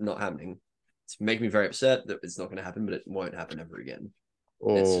rapper, not happening. It's making me very upset that it's not going to happen, but it won't happen ever again.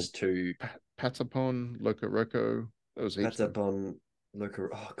 It's Or just too Patapon, Loco Roco. That was heaps pads of them. up on Loco.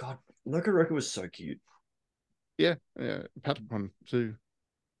 Oh god, Loco Roco was so cute. Yeah, yeah, Patapon too.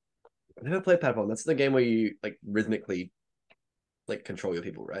 I never played Padpon. That's the game where you like rhythmically like control your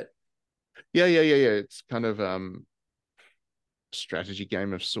people, right? Yeah. It's kind of strategy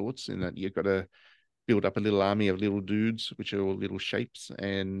game of sorts, in that you've got to build up a little army of little dudes, which are all little shapes,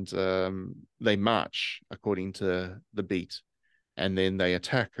 and they march according to the beat, and then they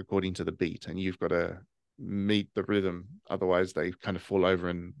attack according to the beat, and you've got to meet the rhythm. Otherwise, they kind of fall over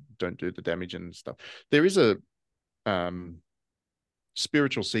and don't do the damage and stuff. There is a um,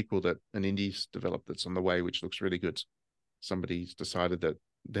 spiritual sequel that an indie's developed that's on the way, which looks really good. Somebody's decided that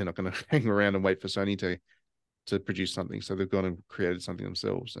they're not going to hang around and wait for Sony to produce something, so they've gone and created something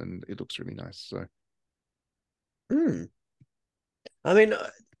themselves, and it looks really nice. So Hmm. I mean,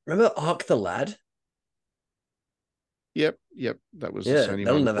 remember Ark the Lad? yep, that was a Yeah, Sony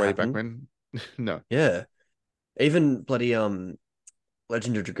that'll one never way back happen. when. No, Yeah, even bloody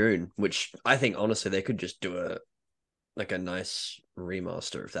Legend of Dragoon, which I think honestly they could just do a like a nice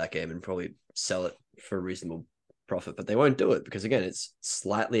remaster of that game and probably sell it for a reasonable profit, but they won't do it because again, it's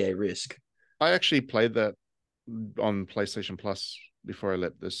slightly a risk. I actually played that on PlayStation Plus before I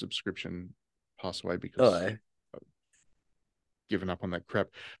let the subscription pass away, because Oh, I've given up on that crap.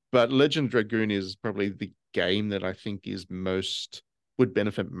 But Legend Dragoon is probably the game that I think is most would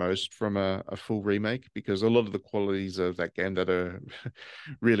benefit most from a full remake, because a lot of the qualities of that game that are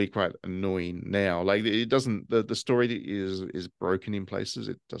really quite annoying now, like it doesn't, the story is broken in places.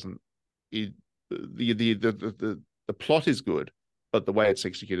 It doesn't, it the plot is good, but the way it's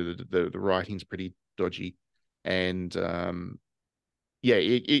executed, the writing's pretty dodgy, and yeah,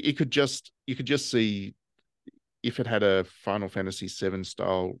 it could just, you could just see, if it had a Final Fantasy VII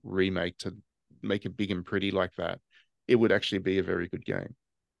style remake to make it big and pretty like that, it would actually be a very good game,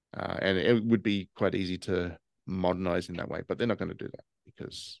 and it would be quite easy to modernize in that way. But they're not going to do that,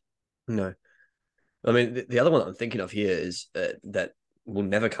 because no. I mean, the other one I'm thinking of here is that will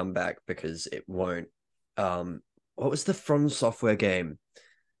never come back because it won't. What was the From Software game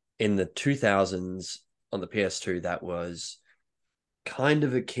in the 2000s on the PS2 that was kind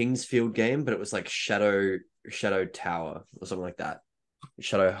of a Kingsfield game, but it was like Shadow Tower or something like that.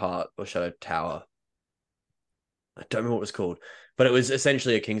 Shadow Heart or Shadow Tower. I don't remember what it was called, but it was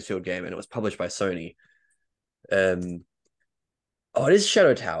essentially a Kingsfield game and it was published by Sony. Um, oh, it is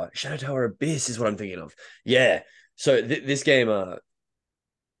Shadow Tower. Shadow Tower Abyss is what I'm thinking of. Yeah. So this game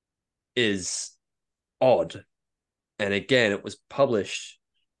is odd, and again, it was published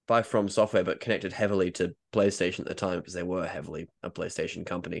by From Software, but connected heavily to PlayStation at the time because they were heavily a PlayStation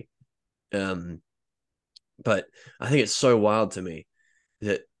company. Um, but I think it's so wild to me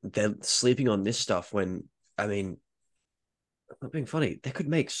that they're sleeping on this stuff when, I mean, I'm not being funny, they could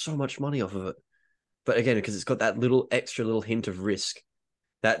make so much money off of it. But again, because it's got that little extra little hint of risk,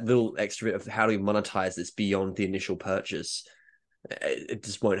 that little extra bit of how do we monetize this beyond the initial purchase, it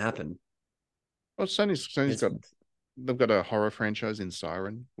just won't happen. well, Sony's It's got, they've got a horror franchise in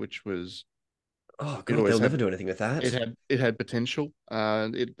Siren, which was, oh it god, always they'll never had, do anything with that. it had potential.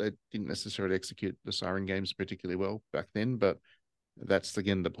 It didn't necessarily execute the Siren games particularly well back then, but that's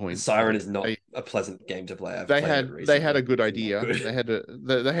again the point. Siren is not a pleasant game to play. I've They played it had they had a recently. good It's not idea.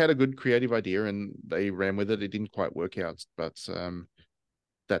 good. They had a good creative idea, and they ran with it. It didn't quite work out, but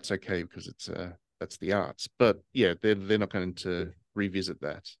that's okay, because it's that's the arts. But yeah, they're not going to revisit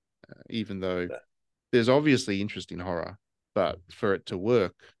that, even though there's obviously interest in horror. But for it to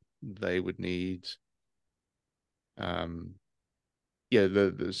work, they would need, the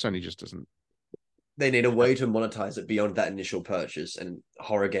Sony just doesn't. They need a way to monetize it beyond that initial purchase, and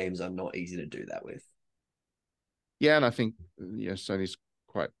horror games are not easy to do that with. Yeah, and I think Sony's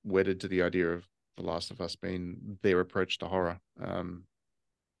quite wedded to the idea of The Last of Us being their approach to horror.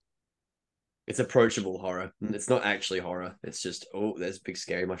 It's approachable horror. It's not actually horror. It's just, oh, there's big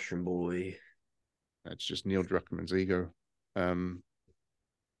scary mushroom boy. It's just Neil Druckmann's ego.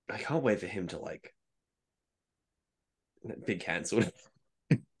 I can't wait for him to be cancelled.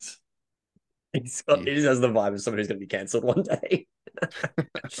 He just has the vibe of somebody who's going to be cancelled one day.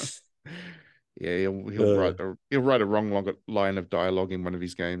 Yeah, he'll write a wrong line of dialogue in one of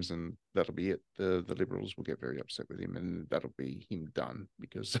his games, and that'll be it. The liberals will get very upset with him, and that'll be him done,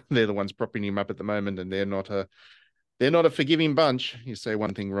 because they're the ones propping him up at the moment, and they're not a forgiving bunch. You say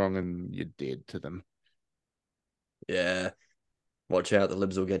one thing wrong, and you're dead to them. Yeah, watch out, the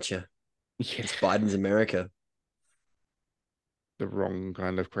libs will get you. Yeah. It's Biden's America. The wrong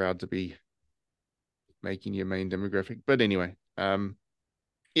kind of crowd to be making your main demographic. But anyway,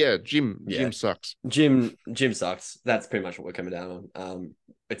 Jim sucks. Jim sucks. That's pretty much what we're coming down on.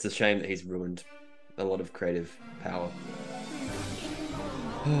 It's a shame that he's ruined a lot of creative power.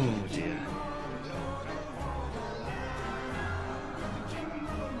 Oh dear.